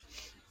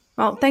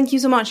 Well, thank you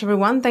so much,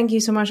 everyone. Thank you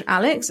so much,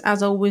 Alex.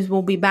 As always,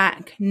 we'll be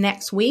back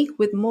next week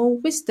with more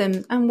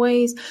wisdom and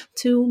ways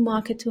to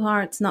market to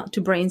hearts, not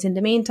to brains. In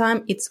the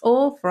meantime, it's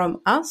all from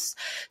us.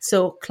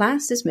 So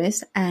class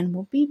dismissed, and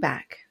we'll be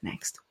back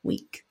next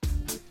week.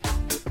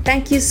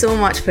 Thank you so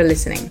much for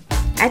listening.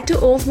 Head to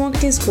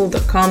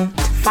altmarketingschool.com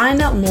to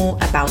find out more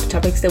about the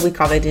topics that we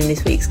covered in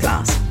this week's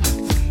class.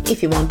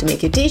 If you want to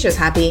make your teachers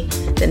happy,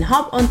 then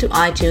hop onto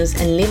iTunes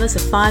and leave us a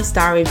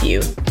 5-star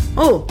review.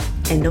 Oh,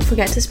 and don't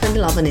forget to spread the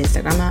love on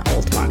Instagram at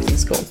Alt Marketing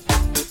School.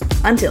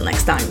 Until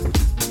next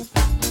time.